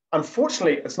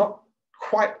unfortunately, it's not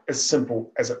quite as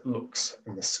simple as it looks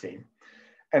in this scheme.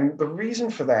 And the reason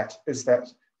for that is that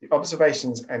the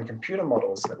observations and computer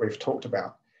models that we've talked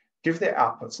about give their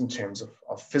outputs in terms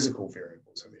of physical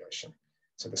variables of the ocean.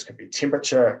 So this could be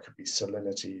temperature, it could be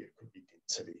salinity, it could be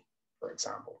density, for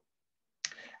example.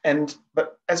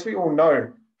 But as we all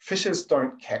know, fishes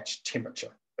don't catch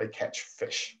temperature, they catch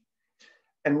fish.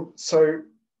 And so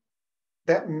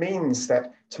that means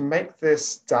that to make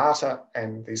this data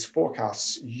and these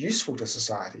forecasts useful to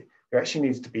society, there actually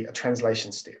needs to be a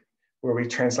translation step where we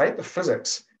translate the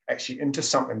physics actually into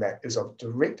something that is of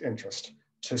direct interest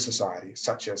to society,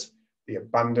 such as the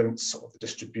abundance or the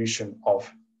distribution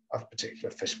of a particular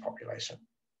fish population.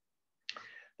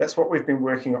 That's what we've been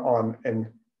working on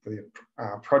in the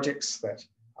projects that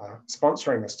are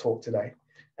sponsoring this talk today.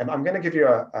 And I'm going to give you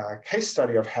a case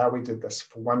study of how we did this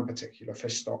for one particular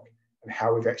fish stock and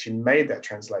how we've actually made that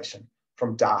translation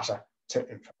from data to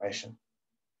information.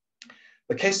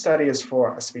 The case study is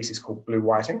for a species called blue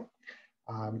whiting.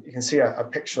 You can see a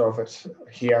picture of it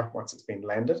here once it's been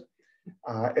landed.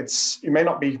 You may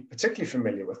not be particularly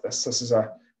familiar with this. This is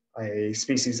a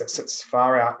species that sits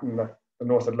far out in the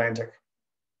North Atlantic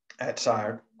at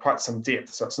quite some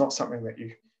depth. So it's not something that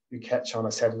you catch on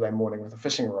a Saturday morning with a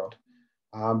fishing rod.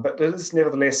 But it is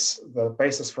nevertheless the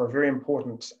basis for a very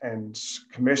important and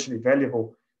commercially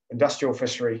valuable industrial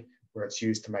fishery where it's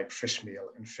used to make fish meal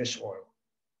and fish oil.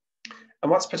 And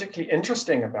what's particularly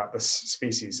interesting about this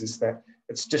species is that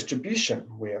its distribution,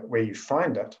 where you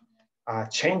find it,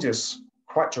 changes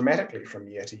quite dramatically from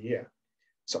year to year.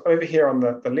 So over here on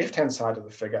the left-hand side of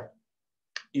the figure,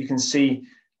 you can see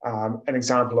an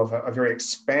example of a very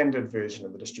expanded version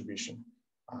of the distribution.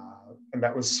 And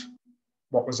that was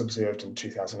what was observed in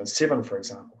 2007, for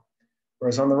example.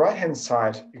 Whereas on the right-hand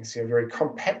side, you can see a very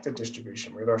compacted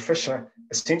distribution where the fish are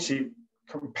essentially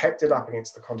compacted up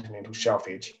against the continental shelf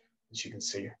edge, which you can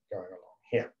see going along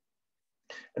here.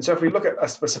 And so if we look at a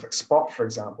specific spot, for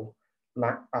example,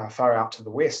 like, far out to the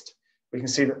west, we can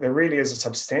see that there really is a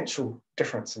substantial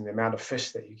difference in the amount of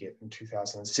fish that you get in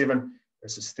 2007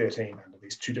 versus 13 under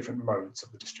these two different modes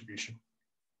of the distribution.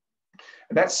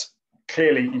 And that's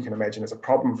clearly, you can imagine, is a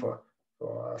problem for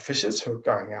fishers who are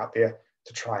going out there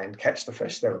to try and catch the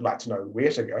fish. They would like to know where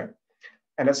to go.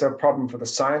 And it's a problem for the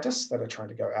scientists that are trying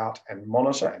to go out and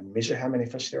monitor and measure how many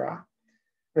fish there are.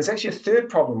 There's actually a third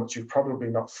problem which you've probably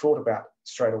not thought about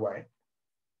straight away,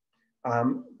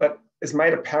 but is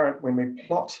made apparent when we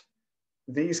plot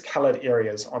these colored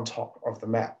areas on top of the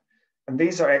map. And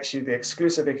these are actually the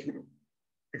exclusive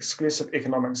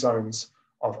economic zones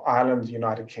of Ireland, the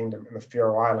United Kingdom, and the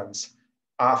Faroe Islands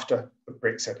after the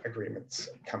Brexit agreements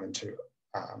come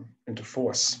into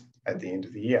force at the end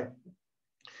of the year.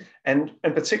 And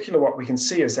in particular, what we can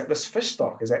see is that this fish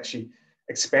stock is actually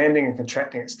expanding and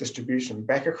contracting its distribution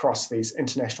back across these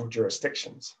international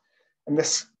jurisdictions. And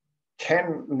this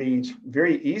can lead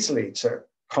very easily to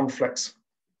conflicts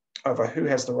over who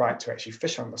has the right to actually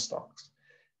fish on the stocks.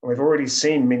 And we've already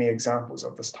seen many examples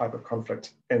of this type of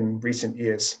conflict in recent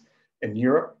years in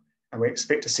Europe, and we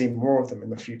expect to see more of them in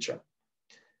the future.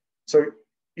 So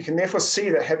you can therefore see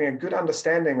that having a good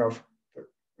understanding of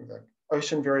the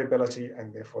ocean variability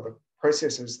and therefore the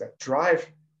processes that drive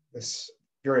this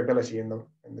variability in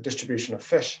the distribution of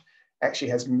fish actually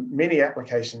has many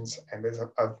applications and is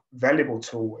a valuable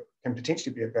tool, can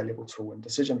potentially be a valuable tool in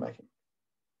decision making.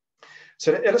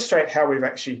 So to illustrate how we've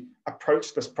actually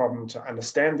approached this problem to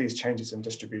understand these changes in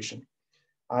distribution,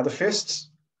 the first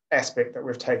aspect that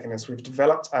we've taken is we've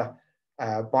developed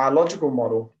a biological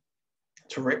model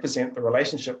to represent the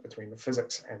relationship between the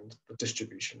physics and the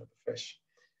distribution of the fish.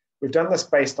 We've done this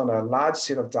based on a large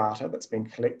set of data that's been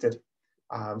collected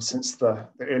since the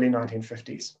early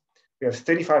 1950s. We have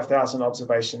 35,000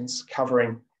 observations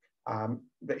covering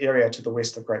the area to the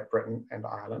west of Great Britain and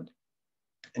Ireland.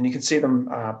 And you can see them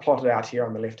plotted out here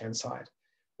on the left-hand side.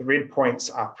 The red points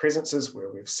are presences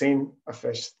where we've seen a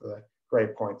fish. The grey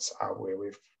points are where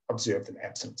we've observed an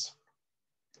absence.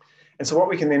 And so what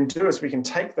we can then do is we can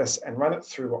take this and run it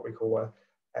through what we call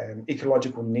an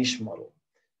ecological niche model.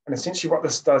 And essentially what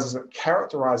this does is it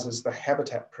characterizes the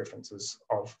habitat preferences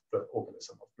of the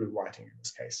organism, of blue whiting in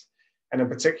this case, and in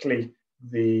particularly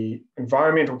the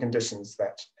environmental conditions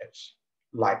that it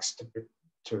likes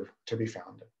to be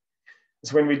found in.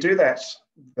 So when we do that,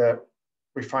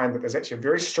 we find that there's actually a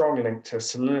very strong link to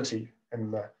salinity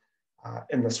in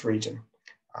this region.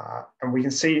 And we can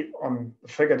see on the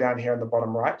figure down here in the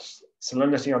bottom right,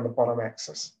 salinity on the bottom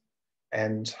axis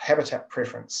and habitat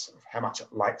preference of how much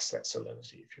it likes that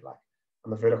salinity, if you like,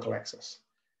 on the vertical axis.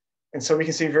 And so we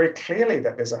can see very clearly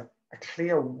that there's a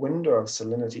clear window of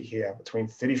salinity here between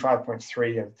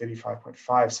 35.3 and 35.5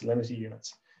 salinity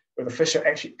units, where the fish are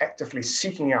actually actively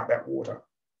seeking out that water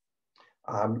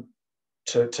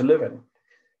to live in.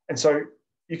 And so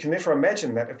you can therefore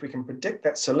imagine that if we can predict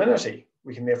that salinity,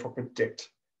 we can therefore predict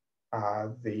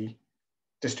the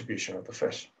distribution of the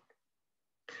fish.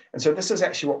 And so this is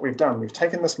actually what we've done. We've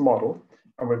taken this model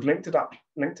and we've linked it up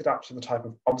to the type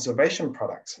of observation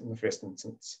products in the first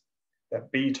instance that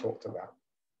B talked about,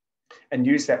 and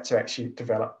used that to actually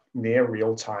develop near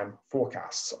real-time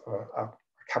forecasts a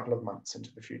couple of months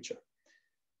into the future.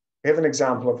 We have an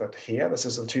example of it here. This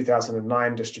is a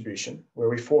 2009 distribution where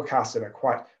we forecasted a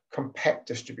quite compact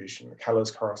distribution. The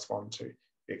colors correspond to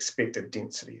the expected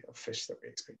density of fish that we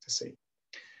expect to see.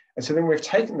 And so then we've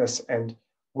taken this and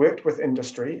worked with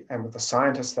industry and with the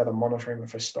scientists that are monitoring the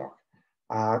fish stock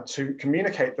to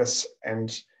communicate this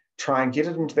and try and get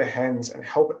it into their hands and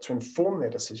help it to inform their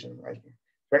decision making,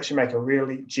 to actually make a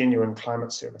really genuine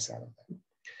climate service out of that.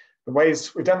 The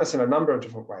ways we've done this in a number of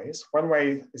different ways. One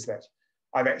way is that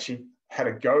I've actually had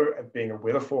a go at being a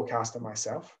weather forecaster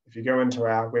myself. If you go into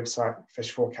our website,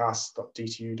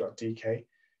 fishforecast.dtu.dk,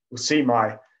 you'll see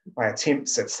my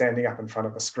attempts at standing up in front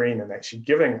of a screen and actually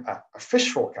giving a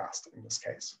fish forecast in this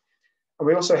case. And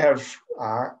we also have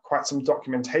quite some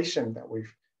documentation that we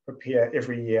prepare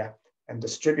every year and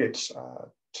distribute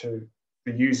to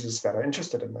the users that are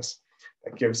interested in this,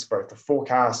 that gives both the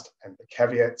forecast and the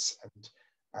caveats and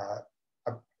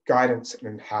a guidance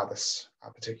in how this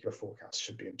particular forecast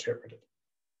should be interpreted.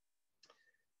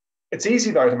 It's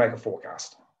easy though to make a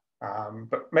forecast,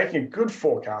 but making a good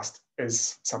forecast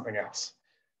is something else.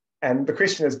 And the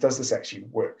question is, does this actually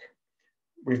work?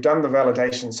 We've done the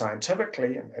validation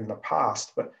scientifically in the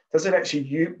past, but does it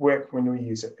actually work when we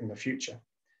use it in the future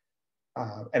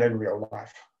and in real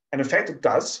life? And in fact, it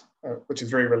does, which is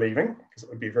very relieving because it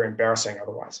would be very embarrassing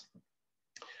otherwise.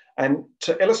 And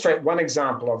to illustrate one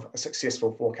example of a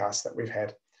successful forecast that we've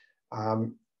had,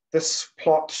 this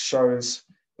plot shows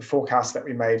the forecast that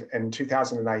we made in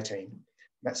 2018.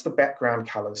 That's the background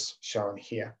colors shown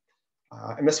here.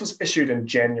 And this was issued in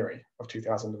January of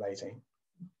 2018.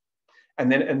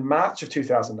 And then in March of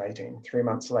 2018, 3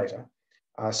 months later,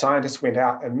 scientists went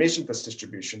out and measured this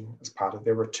distribution as part of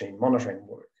their routine monitoring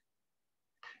work.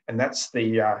 And that's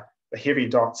the heavy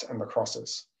dots and the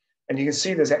crosses. And you can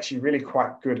see there's actually really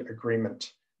quite good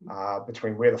agreement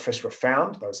between where the fish were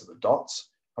found, those are the dots,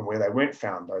 and where they weren't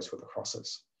found, those were the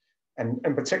crosses. And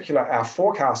in particular, our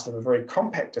forecast of a very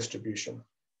compact distribution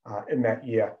in that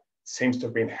year seems to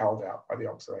have been held out by the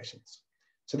observations.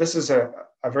 So this is a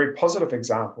very positive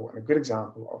example and a good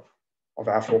example of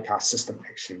our forecast system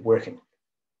actually working.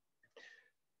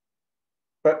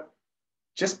 But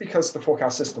just because the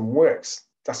forecast system works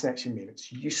doesn't actually mean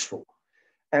it's useful.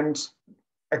 And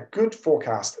a good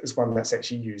forecast is one that's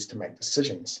actually used to make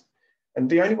decisions. And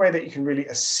the only way that you can really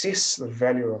assess the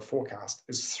value of a forecast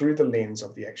is through the lens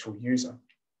of the actual user.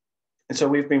 And so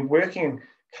we've been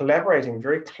collaborating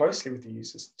very closely with the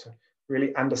users to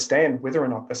really understand whether or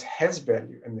not this has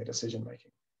value in their decision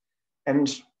making.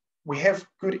 And we have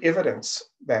good evidence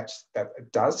that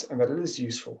it does and that it is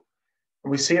useful.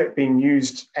 And we see it being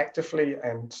used actively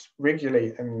and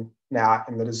regularly now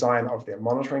in the design of their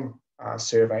monitoring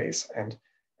surveys and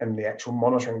the actual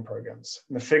monitoring programs.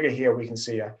 In the figure here, we can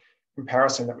see a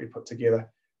comparison that we put together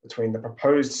between the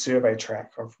proposed survey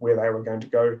track of where they were going to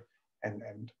go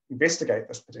and investigate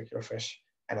this particular fish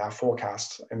and our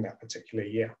forecasts in that particular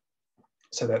year,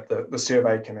 so that the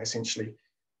survey can essentially,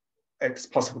 it's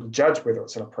possible to judge whether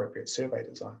it's an appropriate survey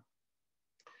design.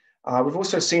 We've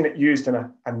also seen it used in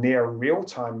a near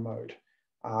real-time mode.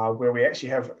 where we actually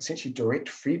have essentially direct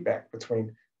feedback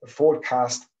between the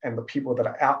forecast and the people that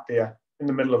are out there in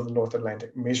the middle of the North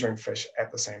Atlantic measuring fish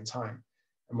at the same time.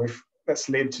 And that's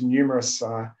led to numerous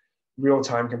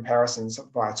real-time comparisons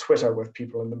via Twitter with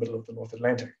people in the middle of the North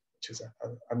Atlantic, which is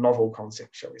a novel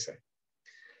concept, shall we say.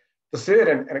 The third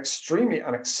and extremely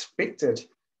unexpected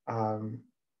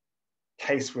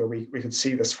case where we could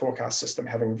see this forecast system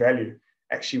having value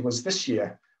actually was this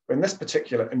year, when this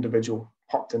particular individual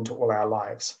popped into all our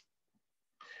lives.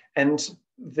 And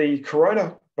the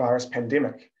coronavirus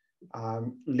pandemic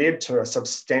led to a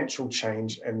substantial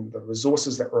change in the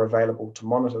resources that were available to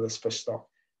monitor this fish stock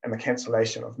and the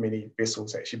cancellation of many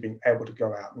vessels actually being able to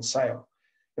go out and sail.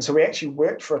 And so we actually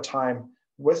worked for a time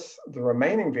with the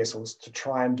remaining vessels to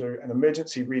try and do an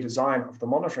emergency redesign of the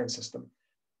monitoring system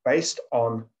based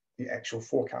on the actual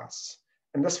forecasts.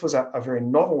 And this was a very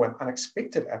novel and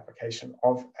unexpected application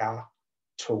of our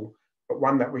tool, but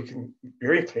one that we can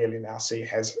very clearly now see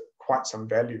has quite some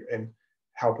value in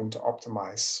helping to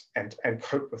optimize and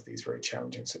cope with these very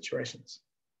challenging situations.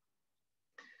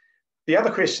 The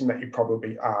other question that you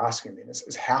probably are asking then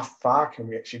is how far can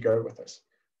we actually go with this?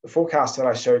 The forecasts that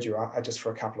I showed you are just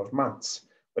for a couple of months,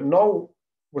 but Noel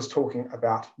was talking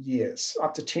about years,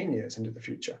 up to 10 years into the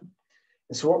future.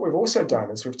 And so what we've also done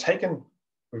is we've taken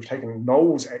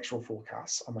Noel's actual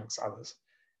forecasts, amongst others,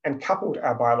 and coupled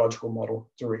our biological model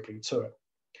directly to it.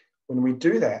 When we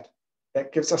do that,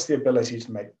 that gives us the ability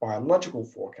to make biological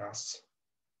forecasts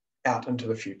out into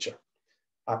the future,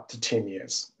 up to 10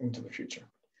 years into the future.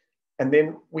 And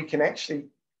then we can actually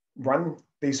run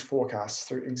these forecasts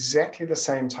through exactly the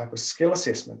same type of skill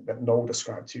assessment that Noel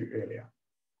described to you earlier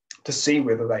to see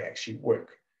whether they actually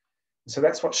work. And so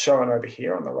that's what's shown over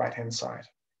here on the right-hand side.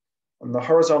 On the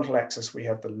horizontal axis, we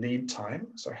have the lead time,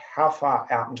 so how far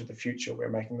out into the future we're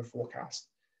making the forecast.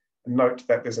 And note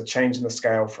that there's a change in the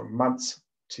scale from months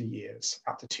to years,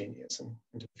 up to 10 years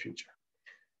into the future.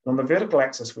 And on the vertical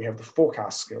axis, we have the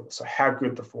forecast skill, so how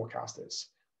good the forecast is.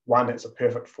 1 is a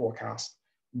perfect forecast,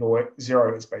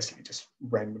 0 is basically just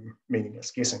random,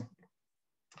 meaningless guessing.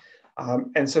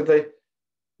 And so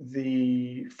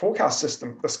the forecast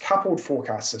system, this coupled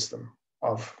forecast system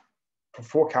for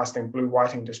forecasting blue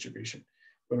whiting distribution,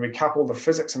 when we couple the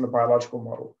physics and the biological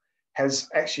model, has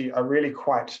actually a really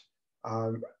quite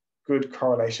good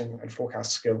correlation and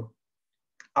forecast skill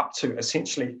up to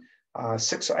essentially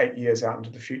 6 or 8 years out into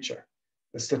the future.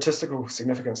 The statistical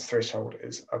significance threshold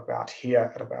is about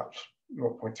here at about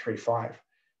 0.35.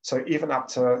 So even up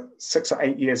to 6 or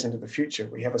 8 years into the future,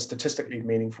 we have a statistically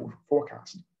meaningful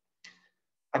forecast.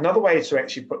 Another way to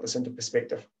actually put this into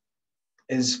perspective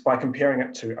is by comparing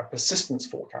it to a persistence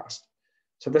forecast.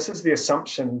 So this is the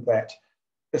assumption that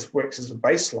this works as a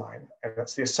baseline, and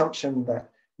it's the assumption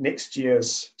that next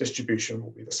year's distribution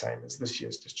will be the same as this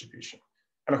year's distribution.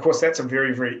 And of course, that's a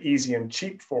very, very easy and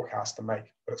cheap forecast to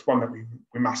make, but it's one that we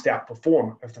must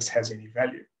outperform if this has any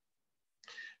value.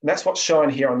 And that's what's shown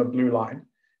here on the blue line.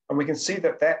 And we can see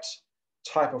that that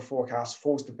type of forecast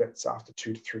falls to bits after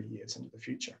 2 to 3 years into the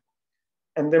future.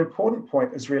 And the important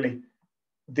point is really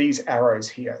these arrows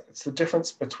here. It's the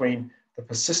difference between the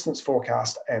persistence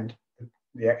forecast and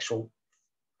the actual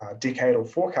decadal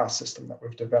forecast system that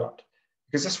we've developed,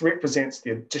 because this represents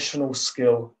the additional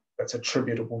skill that's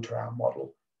attributable to our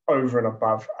model over and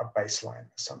above a baseline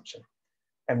assumption.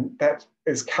 And that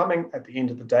is coming at the end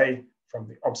of the day from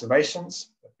the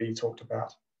observations that Bea talked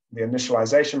about, the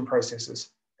initialization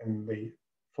processes, and the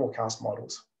forecast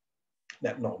models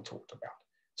that Noel talked about.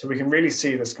 So we can really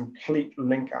see this complete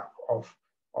link up of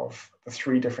the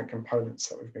 3 different components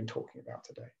that we've been talking about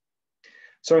today.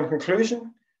 So in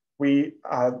conclusion, we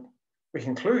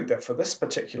conclude that for this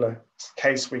particular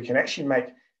case, we can actually make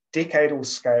decadal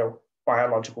scale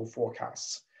biological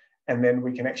forecasts. And then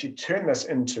we can actually turn this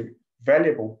into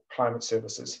valuable climate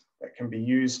services that can be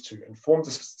used to inform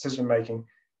decision-making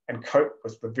and cope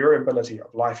with the variability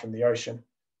of life in the ocean,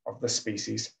 of this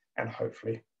species, and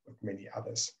hopefully with many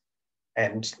others.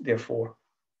 And therefore,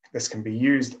 this can be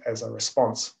used as a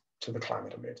response to the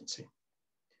climate emergency.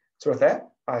 So with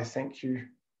that, I thank you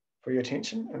for your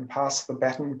attention and pass the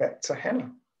baton back to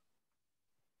Hannah.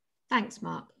 Thanks,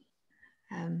 Mark.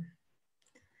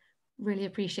 Really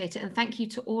appreciate it. And thank you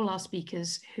to all our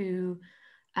speakers who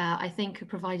I think have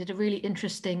provided a really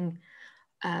interesting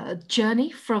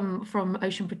journey from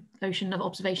ocean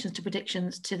observations to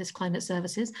predictions to this climate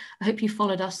services. I hope you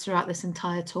followed us throughout this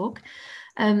entire talk.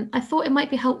 I thought it might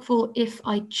be helpful if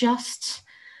I just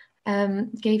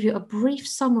gave you a brief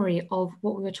summary of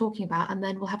what we were talking about, and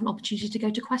then we'll have an opportunity to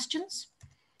go to questions.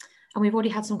 And we've already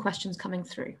had some questions coming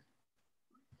through.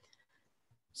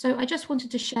 So I just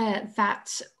wanted to share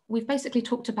that we've basically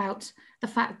talked about the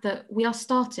fact that we are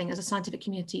starting as a scientific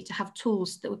community to have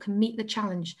tools that can meet the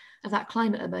challenge of that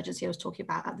climate emergency I was talking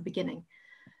about at the beginning.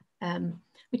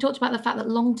 We talked about the fact that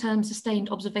long-term sustained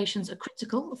observations are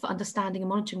critical for understanding and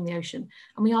monitoring the ocean,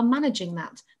 and we are managing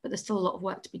that, but there's still a lot of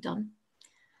work to be done.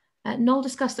 Noel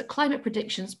discussed that climate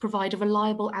predictions provide a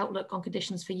reliable outlook on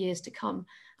conditions for years to come,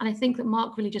 and I think that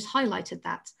Mark really just highlighted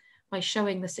that by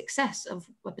showing the success of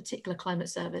a particular climate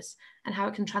service and how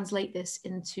it can translate this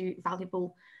into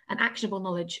valuable and actionable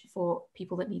knowledge for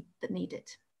people that need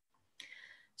it.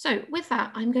 So with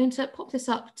that, I'm going to pop this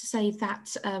up to say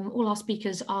that all our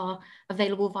speakers are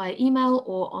available via email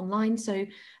or online. So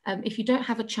if you don't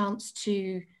have a chance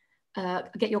to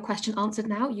get your question answered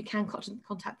now, you can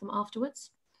contact them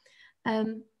afterwards.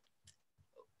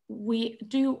 We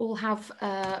do all have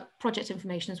project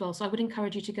information as well. So I would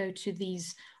encourage you to go to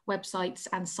these websites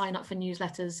and sign up for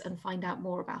newsletters and find out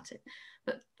more about it.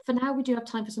 But for now, we do have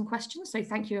time for some questions. So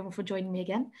thank you everyone for joining me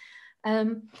again.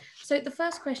 So the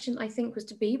first question I think was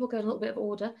to B, we'll go in a little bit of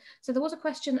order. So there was a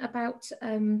question about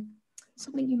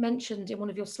something you mentioned in one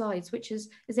of your slides, which is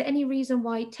there any reason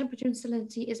why temperature and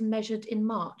salinity is measured in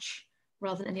March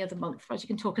rather than any other month? Perhaps you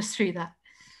can talk us through that.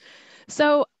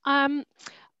 So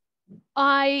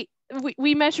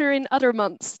we measure in other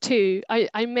months too.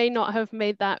 I may not have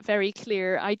made that very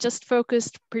clear. I just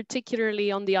focused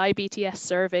particularly on the IBTS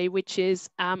survey, which is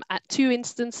at 2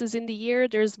 instances in the year.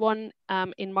 There's one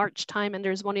in March time and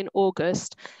there's one in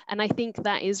August. And I think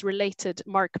that is related,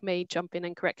 Mark may jump in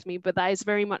and correct me, but that is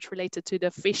very much related to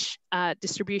the fish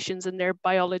distributions and their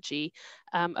biology,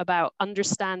 about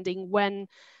understanding when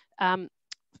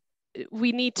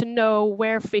we need to know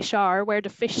where fish are, where the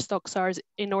fish stocks are,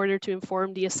 in order to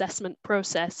inform the assessment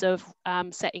process of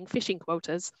setting fishing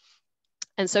quotas.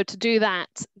 And so to do that,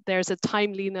 there's a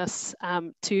timeliness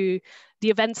to the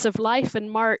events of life, and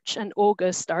March and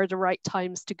August are the right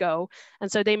times to go.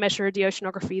 And so they measure the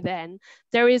oceanography then.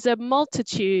 There is a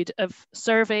multitude of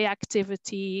survey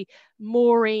activity,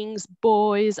 moorings,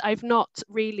 buoys. I've not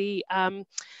really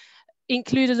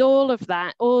included all of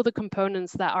that, all the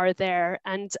components that are there,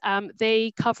 and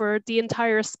they cover the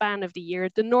entire span of the year.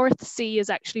 The North Sea is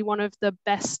actually one of the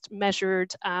best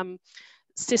measured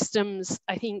systems,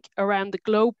 I think, around the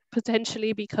globe,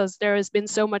 potentially, because there has been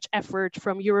so much effort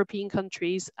from European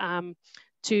countries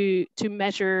to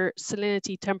measure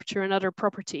salinity, temperature, and other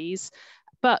properties.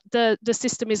 But the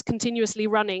system is continuously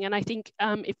running. And I think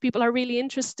if people are really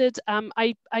interested,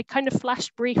 I kind of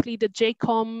flashed briefly the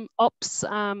JCOM Ops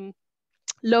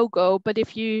logo, but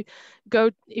if you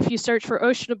search for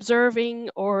ocean observing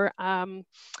or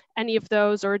any of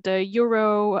those, or the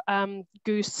Euro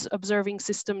Goose observing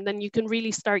system, then you can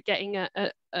really start getting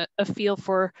a feel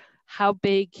for how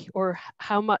big or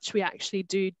how much we actually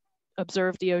do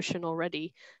observe the ocean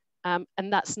already. And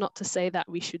that's not to say that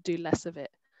we should do less of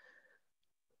it.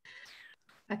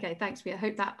 Okay, thanks, Bea. I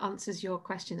hope that answers your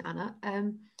question, Anna.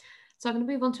 So I'm going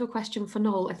to move on to a question for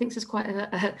Noel. I think this is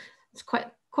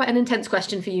quite an intense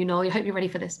question for you, Noel. I hope you're ready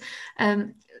for this.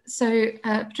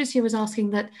 Patricia was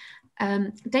asking that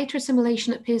data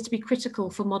assimilation appears to be critical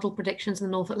for model predictions in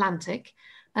the North Atlantic,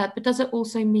 but does it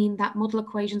also mean that model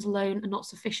equations alone are not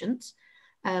sufficient,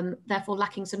 therefore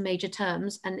lacking some major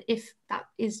terms? And if that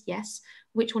is yes,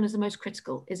 which one is the most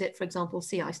critical? Is it, for example,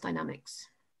 sea ice dynamics?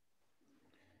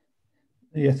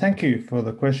 Yeah, thank you for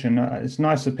the question. It's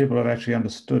nice that people have actually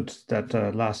understood that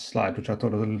last slide, which I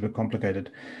thought was a little bit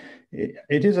complicated.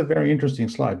 It is a very interesting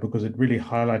slide because it really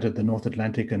highlighted the North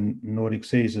Atlantic and Nordic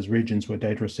seas as regions where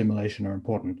data assimilation are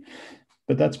important.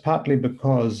 But that's partly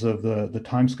because of the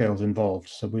timescales involved.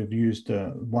 So we've used a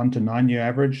 1 to 9 year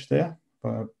average there.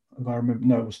 If I remember,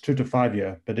 no, it was 2 to 5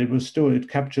 year, but it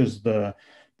captures the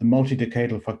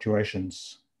multi-decadal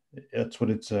fluctuations. That's what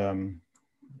it's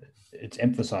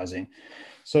emphasizing.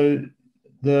 So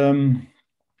the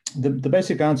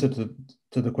basic answer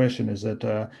to the question is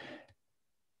that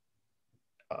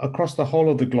across the whole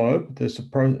of the globe, this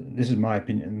is my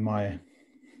opinion,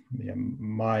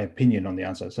 my opinion on the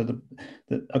answer. So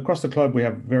across the globe, we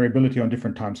have variability on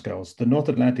different timescales. The North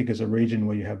Atlantic is a region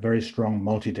where you have very strong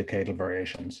multi-decadal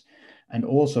variations, and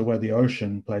also where the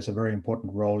ocean plays a very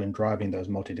important role in driving those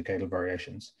multi-decadal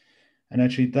variations. And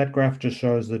actually, that graph just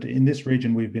shows that in this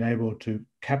region, we've been able to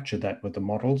capture that with the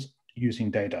models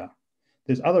using data.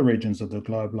 There's other regions of the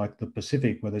globe, like the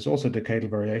Pacific, where there's also decadal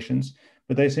variations,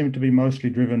 but they seem to be mostly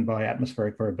driven by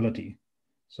atmospheric variability.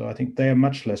 So I think they are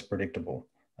much less predictable,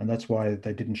 and that's why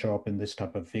they didn't show up in this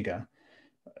type of figure.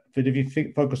 But if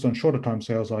you focused on shorter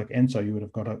timescales like ENSO, you would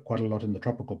have got quite a lot in the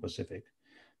tropical Pacific.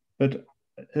 But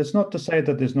it's not to say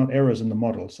that there's not errors in the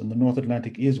models, and the North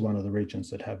Atlantic is one of the regions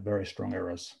that have very strong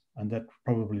errors, and that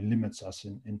probably limits us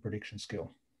in prediction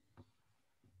skill.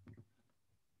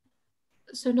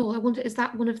 So Noel, I wonder, is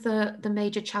that one of the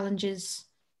major challenges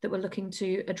that we're looking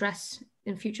to address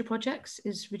in future projects,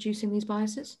 is reducing these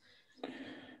biases?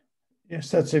 Yes,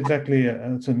 that's exactly,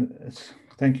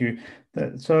 thank you.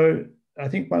 So I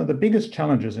think one of the biggest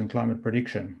challenges in climate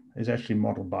prediction is actually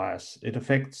model bias. It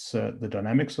affects the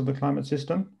dynamics of the climate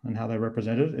system and how they're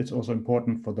represented. It's also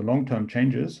important for the long-term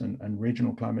changes and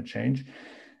regional climate change.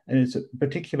 And it's a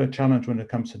particular challenge when it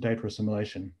comes to data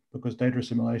assimilation, because data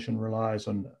assimilation relies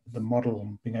on the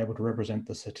model being able to represent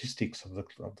the statistics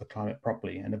of the climate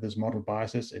properly. And if there's model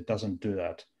biases, it doesn't do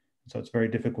that. So it's very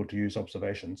difficult to use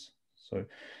observations. So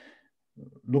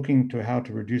looking to how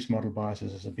to reduce model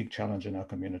biases is a big challenge in our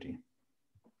community.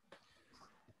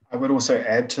 I would also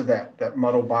add to that, that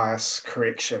model bias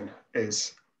correction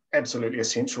is absolutely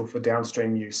essential for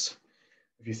downstream use.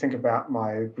 If you think about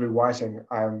my blue whiting,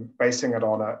 I'm basing it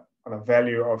on a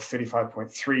value of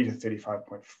 35.3 to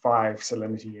 35.5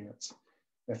 salinity units.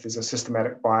 If there's a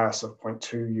systematic bias of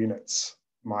 0.2 units,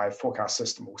 my forecast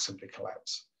system will simply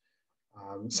collapse.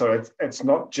 So it's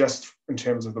not just in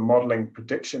terms of the modeling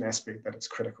prediction aspect that it's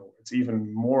critical. It's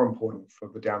even more important for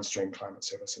the downstream climate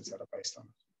services that are based on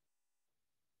it.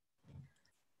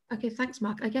 Okay, thanks,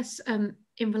 Mark. I guess in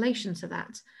relation to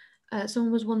that,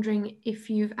 someone was wondering if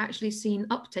you've actually seen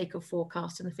uptake of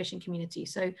forecasts in the fishing community.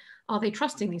 So are they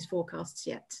trusting these forecasts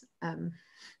yet?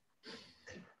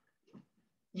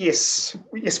 Yes,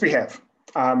 we have.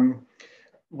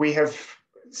 We have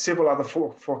several other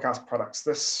forecast products.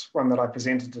 This one that I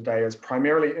presented today is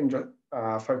primarily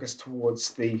focused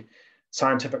towards the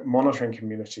scientific monitoring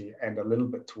community and a little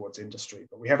bit towards industry.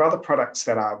 But we have other products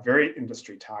that are very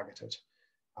industry targeted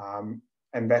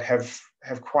and that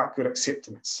have quite good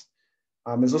acceptance.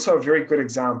 There's also a very good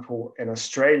example in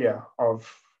Australia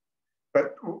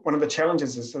but one of the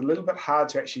challenges is a little bit hard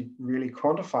to actually really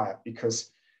quantify it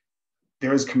because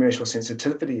there is commercial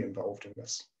sensitivity involved in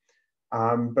this.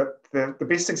 But the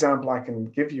best example I can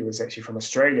give you is actually from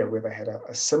Australia, where they had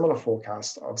a similar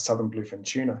forecast of southern bluefin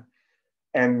tuna.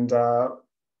 And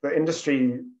the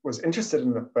industry was interested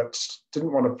in it, but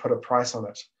didn't want to put a price on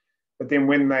it. But then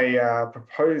when they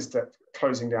proposed that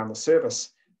closing down the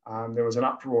service, there was an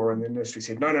uproar and the industry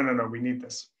said, no, we need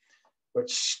this,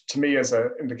 which to me is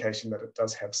an indication that it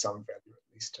does have some value,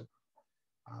 at least.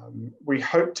 We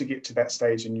hope to get to that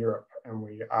stage in Europe, and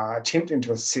we are attempting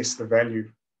to assess the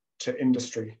value to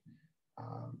industry,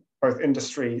 both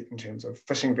industry in terms of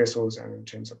fishing vessels and in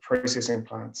terms of processing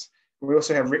plants. We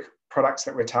also have products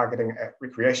that we're targeting at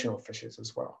recreational fishers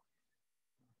as well.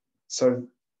 So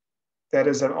that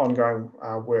is an ongoing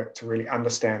work to really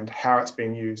understand how it's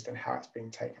being used and how it's being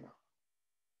taken up.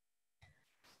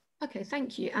 Okay,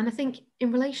 thank you. And I think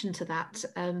in relation to that,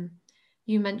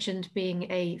 you mentioned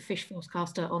being a fish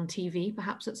forecaster on TV,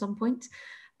 perhaps at some point.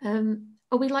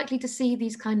 Are we likely to see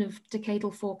these kind of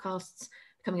decadal forecasts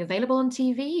becoming available on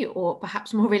TV, or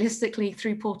perhaps more realistically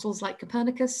through portals like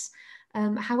Copernicus?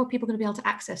 How are people going to be able to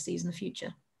access these in the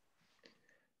future?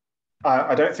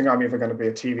 I don't think I'm ever going to be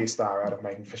a TV star out of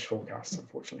making fish forecasts,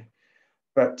 unfortunately.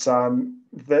 But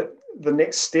the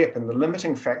next step and the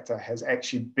limiting factor has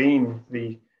actually been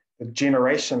the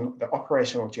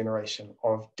operational generation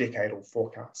of decadal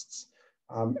forecasts.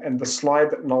 And the slide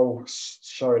that Noel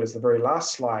showed as the very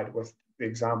last slide with the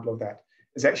example of that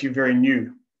is actually very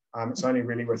new. It's only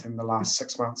really within the last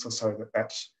 6 months or so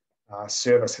that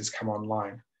service has come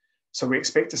online. So I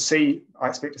expect to see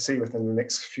within the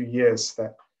next few years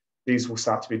that these will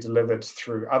start to be delivered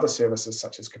through other services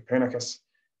such as Copernicus.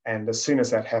 And as soon as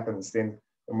that happens, then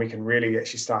we can really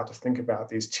actually start to think about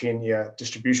these 10-year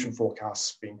distribution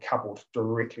forecasts being coupled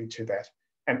directly to that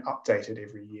and updated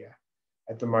every year.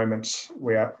 At the moment,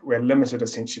 we're limited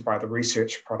essentially by the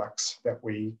research products that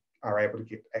we are able to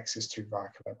get access to via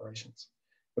collaborations.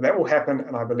 But that will happen,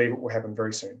 and I believe it will happen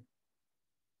very soon.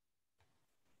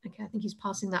 Okay, I think he's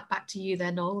passing that back to you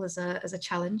there, Noel, as a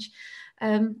challenge.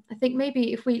 I think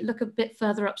maybe if we look a bit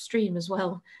further upstream as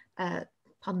well,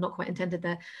 pun not quite intended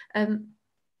there,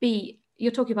 B,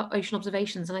 you're talking about ocean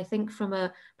observations, and I think from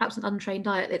perhaps an untrained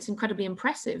eye, it's incredibly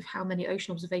impressive how many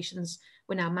ocean observations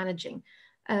we're now managing.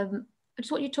 I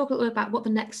just want you to talk a little bit about what the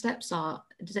next steps are.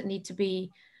 Does it need to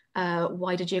be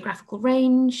wider geographical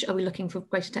range? Are we looking for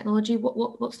greater technology?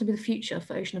 What's going to be the future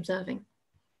for ocean observing?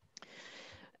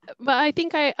 But I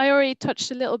think I already touched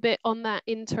a little bit on that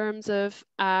in terms of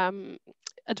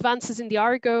advances in the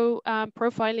Argo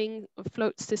profiling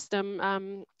float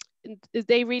system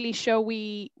they really show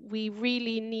we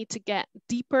really need to get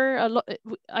deeper. A lot.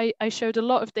 I showed a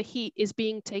lot of the heat is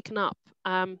being taken up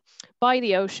by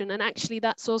the ocean, and actually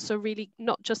that's also really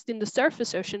not just in the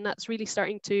surface ocean. That's really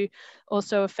starting to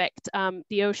also affect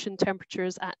the ocean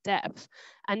temperatures at depth.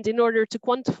 And in order to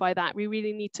quantify that, we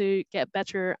really need to get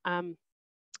better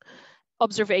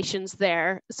observations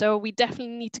there. So we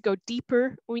definitely need to go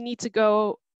deeper. We need to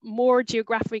go more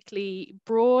geographically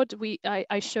broad.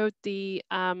 I showed the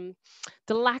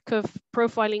lack of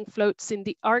profiling floats in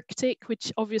the Arctic,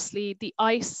 which obviously the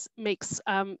ice makes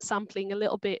sampling a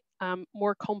little bit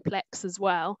more complex as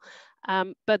well.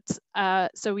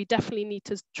 So we definitely need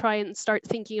to try and start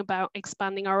thinking about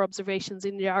expanding our observations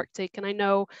in the Arctic. And I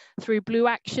know through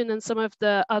BlueAction and some of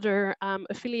the other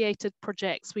affiliated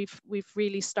projects, we've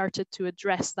really started to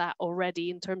address that already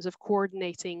in terms of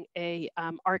coordinating a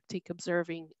Arctic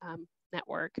observing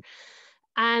network.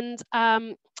 And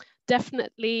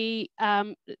definitely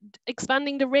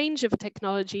expanding the range of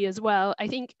technology as well. I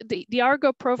think the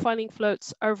Argo profiling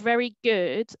floats are very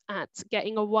good at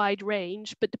getting a wide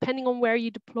range, but depending on where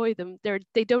you deploy them,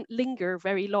 they don't linger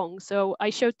very long. So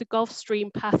I showed the Gulf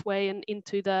Stream pathway and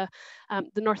into the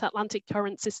North Atlantic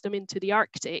current system into the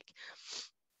Arctic.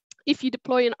 If you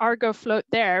deploy an Argo float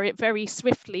there, it very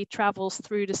swiftly travels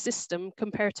through the system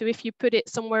compared to if you put it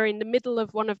somewhere in the middle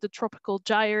of one of the tropical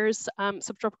gyres,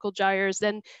 subtropical gyres,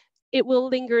 then it will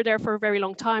linger there for a very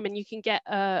long time, and you can get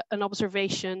an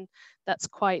observation that's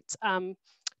quite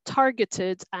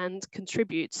targeted and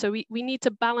contribute. So we need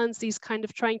to balance these kind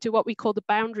of trying to what we call the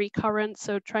boundary currents.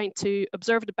 So trying to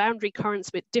observe the boundary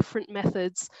currents with different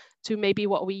methods to maybe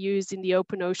what we use in the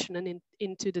open ocean and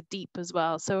into the deep as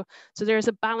well. So there's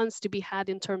a balance to be had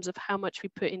in terms of how much we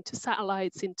put into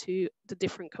satellites, into the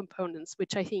different components,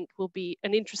 which I think will be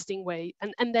an interesting way,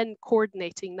 and then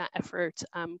coordinating that effort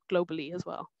globally as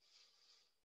well.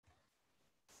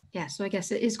 Yeah, so I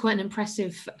guess it is quite an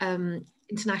impressive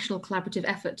international collaborative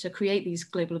effort to create these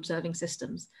global observing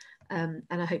systems. And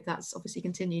I hope that's obviously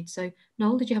continued. So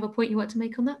Noel, did you have a point you want to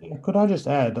make on that? Yeah, could I just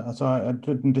add, so I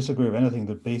didn't disagree with anything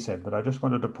that Bea said, but I just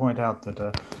wanted to point out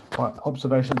that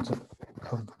observations of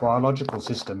the biological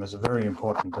system is very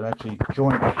important, and actually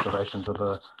joint observations of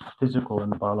the physical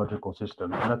and the biological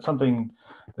system. And that's something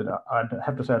that I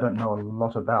have to say I don't know a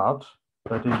lot about,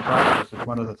 but in practice it's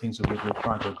one of the things that we're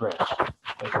trying to address.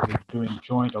 Basically doing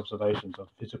joint observations of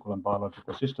physical and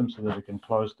biological systems so that we can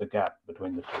close the gap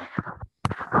between the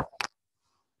two.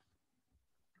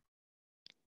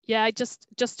 Yeah, just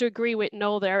to agree with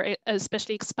Noel there,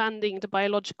 especially expanding the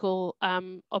biological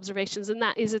observations, and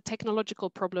that is a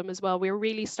technological problem as well. We're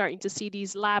really starting to see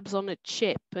these labs on a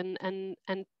chip and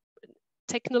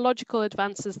technological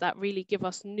advances that really give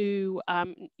us new,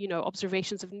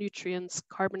 observations of nutrients,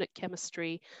 carbonate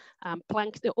chemistry,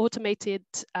 automated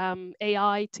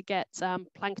AI to get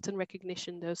plankton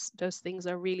recognition. Those things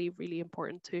are really, really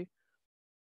important too.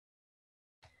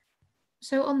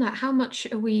 So on that, how much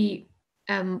are we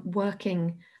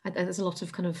working? There's a lot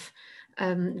of kind of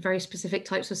very specific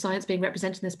types of science being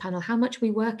represented in this panel. How much are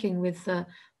we working with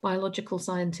biological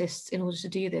scientists in order to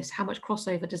do this? How much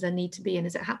crossover does there need to be, and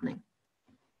is it happening?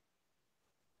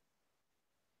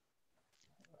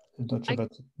 Not sure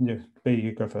that's, yeah, Bea,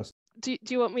 you go first. Do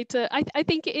you want me to? I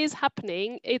think it is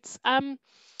happening. It's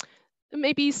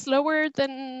maybe slower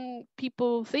than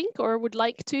people think or would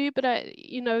like to, but I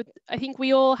think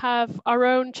we all have our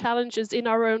own challenges in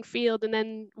our own field, and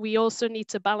then we also need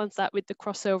to balance that with the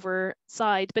crossover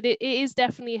side. But it is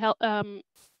definitely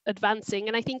advancing,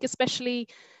 and I think especially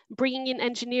bringing in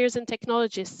engineers and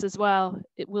technologists as well,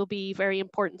 it will be very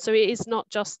important. So it is not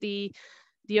just the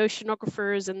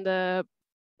oceanographers and the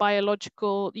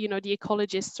biological, the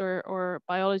ecologists or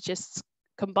biologists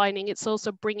combining. It's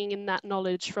also bringing in that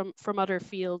knowledge from other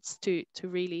fields to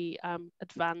really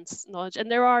advance knowledge. And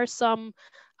there are some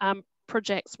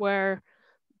projects where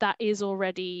that is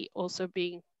already also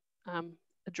being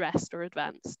addressed or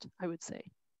advanced, I would say.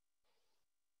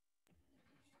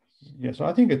 Yeah, so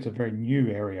I think it's a very new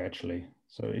area actually.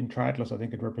 So in Triatlas, I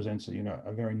think it represents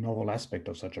a very novel aspect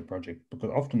of such a project,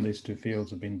 because often these two fields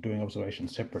have been doing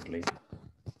observations separately.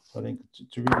 So I think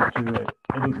it'll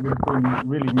bring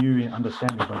really new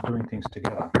understanding of doing things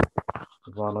together,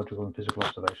 the biological and physical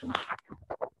observations.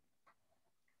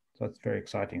 So that's very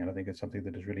exciting, and I think it's something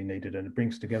that is really needed, and it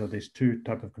brings together these two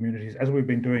types of communities, as we've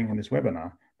been doing in this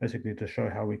webinar, basically to show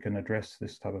how we can address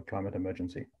this type of climate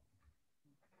emergency.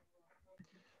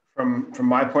 From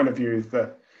my point of view,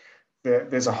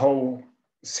 there's a whole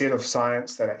set of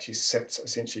science that actually sits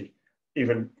essentially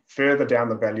even further down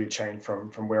the value chain from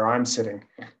where I'm sitting,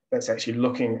 that's actually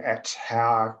looking at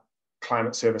how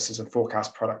climate services and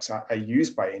forecast products are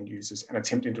used by end users and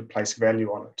attempting to place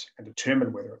value on it and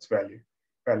determine whether it's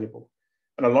valuable.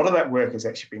 And a lot of that work is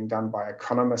actually being done by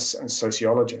economists and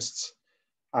sociologists.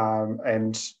 So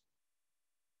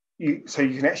you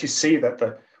can actually see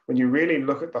that when you really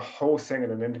look at the whole thing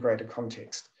in an integrated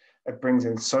context, it brings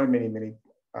in so many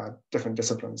different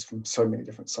disciplines from so many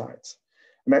different sides.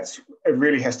 And it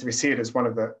really has to be seen as one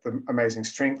of the amazing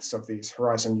strengths of these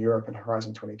Horizon Europe and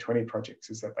Horizon 2020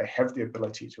 projects, is that they have the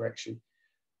ability to actually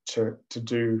to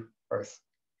do both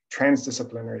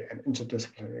transdisciplinary and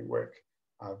interdisciplinary work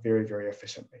very, very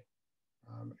efficiently.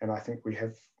 And I think we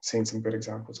have seen some good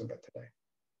examples of that today.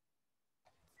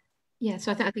 Yeah,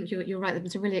 so I think you're right.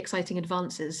 There's some really exciting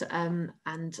advances, and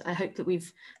I hope that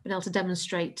we've been able to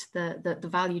demonstrate the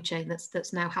value chain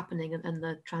that's now happening and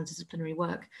the transdisciplinary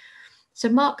work. So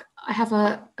Mark, I have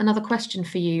another question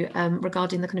for you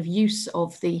regarding the kind of use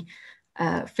of the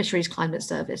Fisheries Climate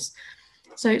Service.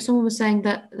 So someone was saying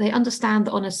that they understand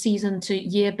that on a season to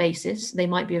year basis, they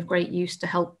might be of great use to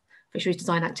help fisheries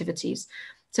design activities.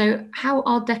 So how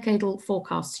are decadal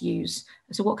forecasts used?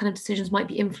 So what kind of decisions might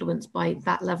be influenced by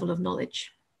that level of knowledge?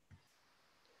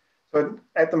 So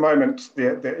at the moment,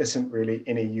 there isn't really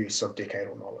any use of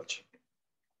decadal knowledge,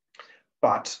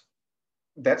 but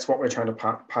that's what we're trying to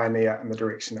pioneer in the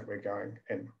direction that we're going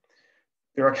in.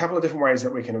 There are a couple of different ways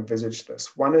that we can envisage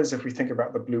this. One is if we think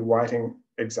about the blue whiting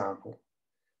example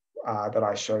that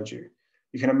I showed you.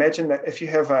 You can imagine that if you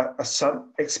have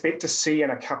expect to see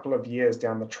in a couple of years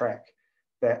down the track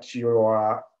that if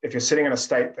you're sitting in a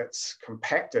state that's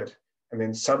compacted and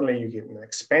then suddenly you get an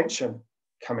expansion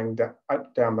coming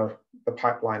down the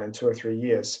pipeline in 2 or 3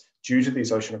 years due to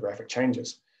these oceanographic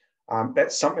changes,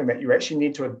 that's something that you actually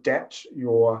need to adapt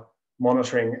your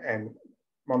monitoring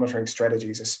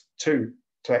strategies to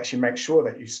actually make sure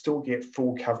that you still get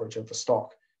full coverage of the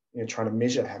stock. You're trying to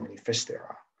measure how many fish there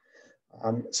are.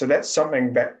 So that's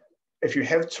something that if you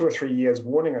have 2 or 3 years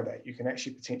warning of that, you can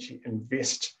actually potentially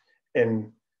invest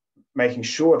in making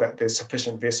sure that there's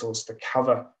sufficient vessels to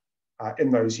cover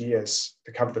in those years,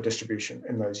 to cover the distribution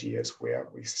in those years where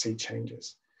we see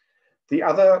changes. The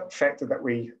other factor that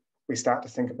we start to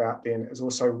think about then is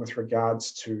also with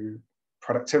regards to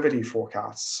productivity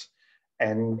forecasts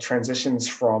and transitions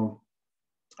from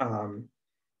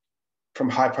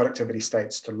high productivity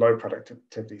states to low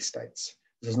productivity states.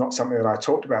 This is not something that I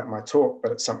talked about in my talk,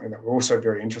 but it's something that we're also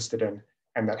very interested in,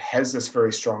 and that has this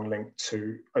very strong link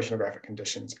to oceanographic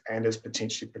conditions and is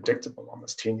potentially predictable on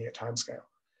this 10-year timescale.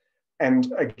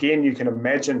 And again, you can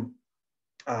imagine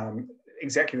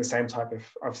exactly the same type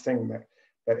of thing, that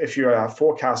if you are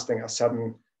forecasting a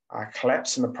sudden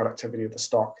collapse in the productivity of the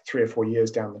stock 3 or 4 years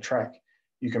down the track,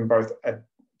 you can both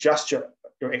adjust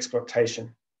your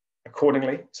exploitation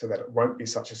accordingly so that it won't be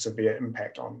such a severe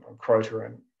impact on quota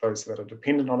and those that are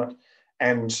dependent on it.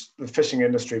 And the fishing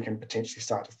industry can potentially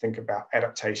start to think about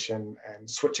adaptation and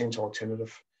switching to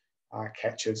alternative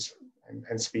catches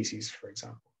and species, for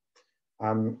example.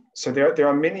 So there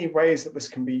are many ways that this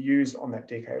can be used on that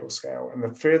decadal scale. And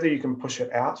the further you can push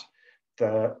it out,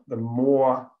 the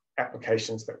more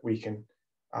applications that we can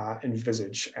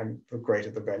envisage and the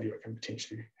greater the value it can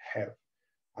potentially have.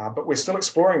 But we're still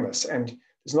exploring this, and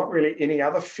there's not really any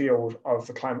other field of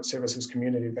the climate services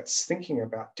community that's thinking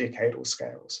about decadal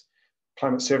scales.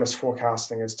 Climate service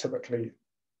forecasting is typically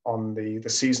on the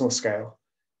seasonal scale,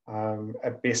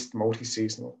 at best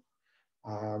multi-seasonal.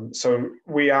 So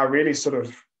we are really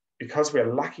because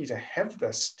we're lucky to have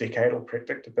this decadal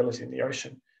predictability in the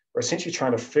ocean, we're essentially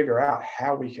trying to figure out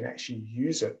how we can actually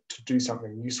use it to do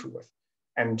something useful with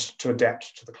and to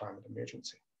adapt to the climate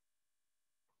emergency.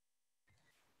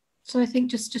 So I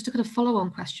think just a kind of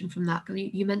follow-on question from that, because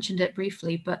you mentioned it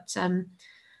briefly, but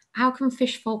how can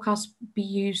fish forecasts be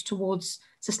used towards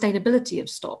sustainability of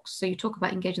stocks? So you talk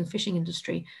about engaging the fishing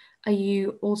industry. Are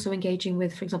you also engaging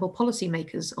with, for example,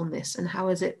 policymakers on this, and how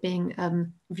is it being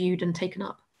viewed and taken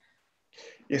up?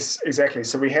 Yes, exactly.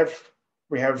 So we have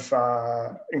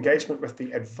engagement with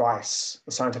the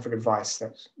scientific advice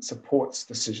that supports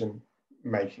decision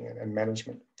making and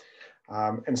management.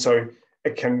 And so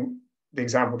the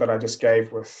example that I just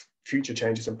gave with future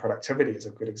changes in productivity is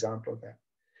a good example of that.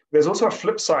 There's also a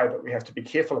flip side that we have to be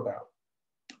careful about,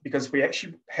 because we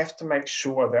actually have to make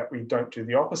sure that we don't do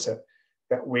the opposite,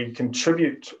 that we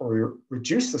contribute or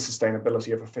reduce the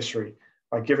sustainability of a fishery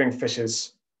by giving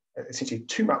fishers essentially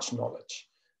too much knowledge.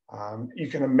 You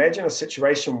can imagine a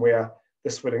situation where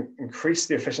this would increase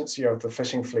the efficiency of the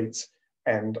fishing fleets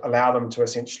and allow them to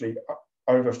essentially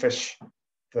overfish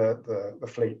the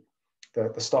fleet,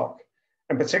 the stock.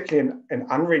 And particularly in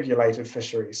unregulated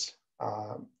fisheries,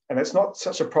 And it's not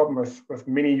such a problem with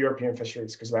many European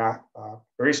fisheries because they are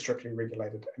very strictly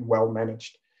regulated and well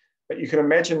managed. But you can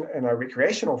imagine in a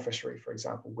recreational fishery, for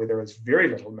example, where there is very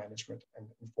little management and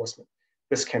enforcement,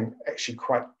 this can actually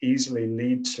quite easily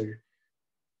lead to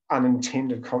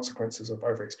unintended consequences of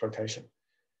overexploitation.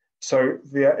 So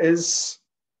there's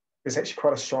actually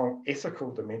quite a strong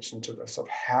ethical dimension to this of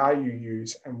how you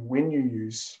use and when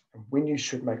you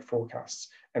should make forecasts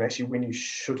and actually when you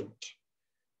shouldn't.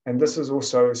 And this is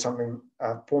also something,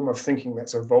 a form of thinking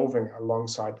that's evolving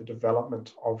alongside the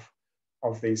development of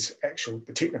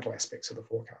the technical aspects of the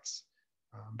forecasts.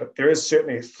 But there is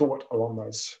certainly a thought along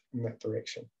in that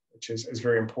direction, which is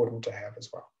very important to have as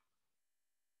well.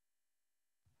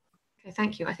 Okay,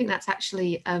 thank you. I think that's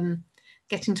actually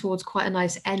getting towards quite a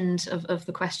nice end of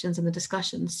the questions and the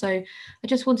discussion. So I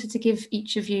just wanted to give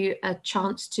each of you a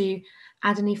chance to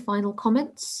add any final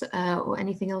comments or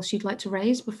anything else you'd like to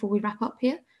raise before we wrap up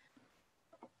here.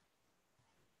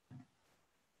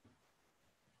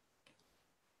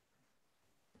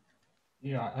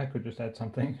 Yeah, I could just add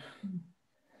something.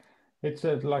 It's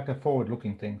like a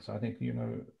forward-looking thing. So I think,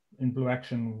 in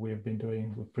BlueAction, we've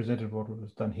presented what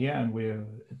was done here, and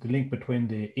the link between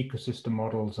the ecosystem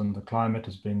models and the climate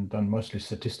has been done mostly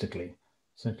statistically,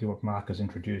 essentially what Mark has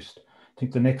introduced. I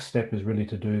think the next step is really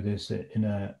to do this in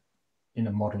a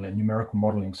numerical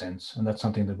modeling sense, and that's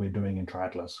something that we're doing in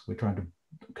Triatlas. We're trying to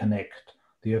connect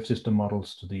the Earth system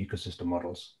models to the ecosystem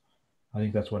models. I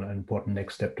think that's an important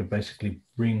next step to basically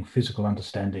bring physical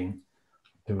understanding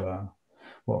to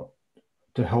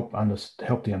help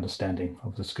the understanding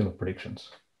of the skill of predictions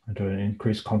and to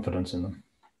increase confidence in them.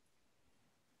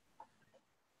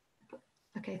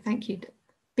 Okay, thank you.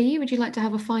 B, would you like to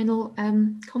have a final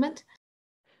comment?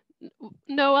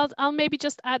 No, I'll maybe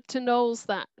just add to Noel's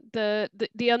that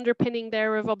the underpinning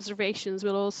there of observations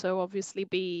will also obviously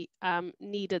be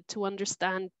needed to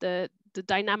understand the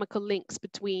dynamical links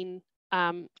between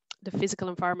the physical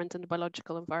environment and the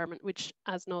biological environment, which,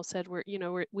 as Noel said,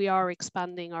 we are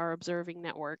expanding our observing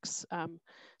networks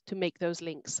to make those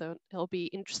links. So it'll be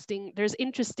interesting. There's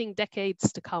interesting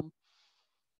decades to come.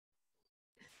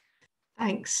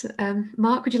 Thanks.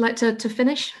 Mark, would you like to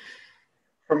finish?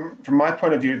 From my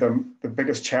point of view, the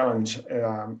biggest challenge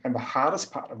and the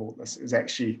hardest part of all this is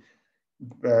actually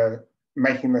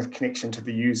making the connection to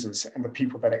the users and the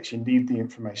people that actually need the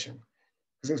information.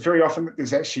 Because it's very often that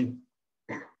there's actually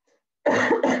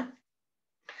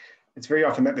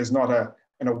not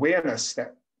an awareness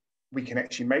that we can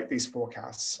actually make these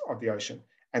forecasts of the ocean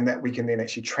and that we can then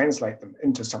actually translate them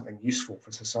into something useful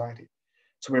for society.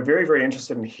 So we're very, very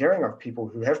interested in hearing of people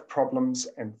who have problems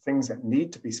and things that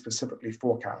need to be specifically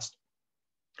forecast,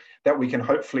 that we can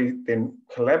hopefully then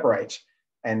collaborate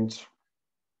and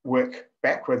work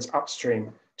backwards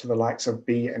upstream to the likes of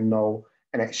B and Noel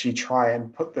and actually try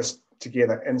and put this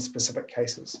together in specific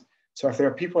cases. So if there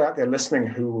are people out there listening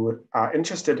who are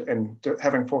interested in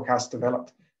having forecasts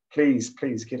developed, please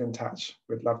get in touch.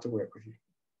 We'd love to work with you.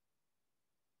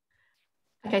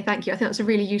 Okay, thank you. I think that's a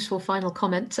really useful final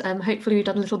comment. Hopefully we've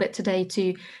done a little bit today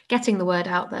to getting the word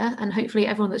out there, and hopefully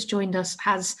everyone that's joined us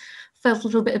has felt a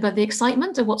little bit about the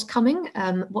excitement of what's coming,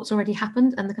 what's already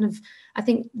happened, and the kind of, I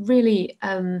think, really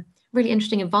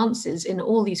interesting advances in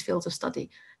all these fields of study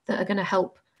that are going to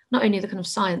help not only the kind of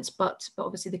science, but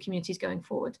obviously the communities going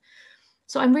forward.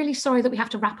 So I'm really sorry that we have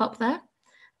to wrap up there.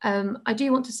 I do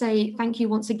want to say thank you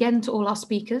once again to all our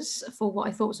speakers for what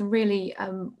I thought was some really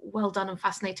well done and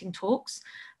fascinating talks.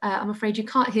 I'm afraid you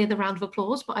can't hear the round of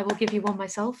applause, but I will give you one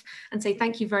myself and say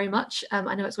thank you very much.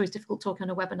 I know it's always difficult talking on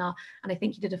a webinar, and I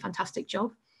think you did a fantastic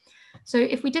job. So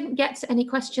if we didn't get to any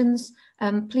questions,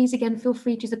 please again feel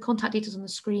free to use the contact details on the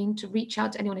screen to reach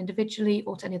out to anyone individually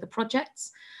or to any of the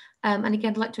projects. And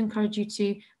again, I'd like to encourage you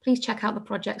to please check out the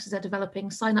projects as they're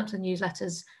developing, sign up to the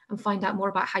newsletters and find out more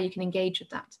about how you can engage with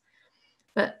that.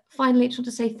 But finally, I just want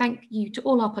to say thank you to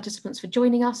all our participants for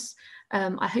joining us.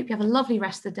 I hope you have a lovely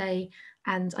rest of the day,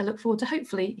 and I look forward to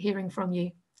hopefully hearing from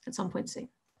you at some point soon.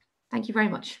 Thank you very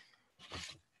much.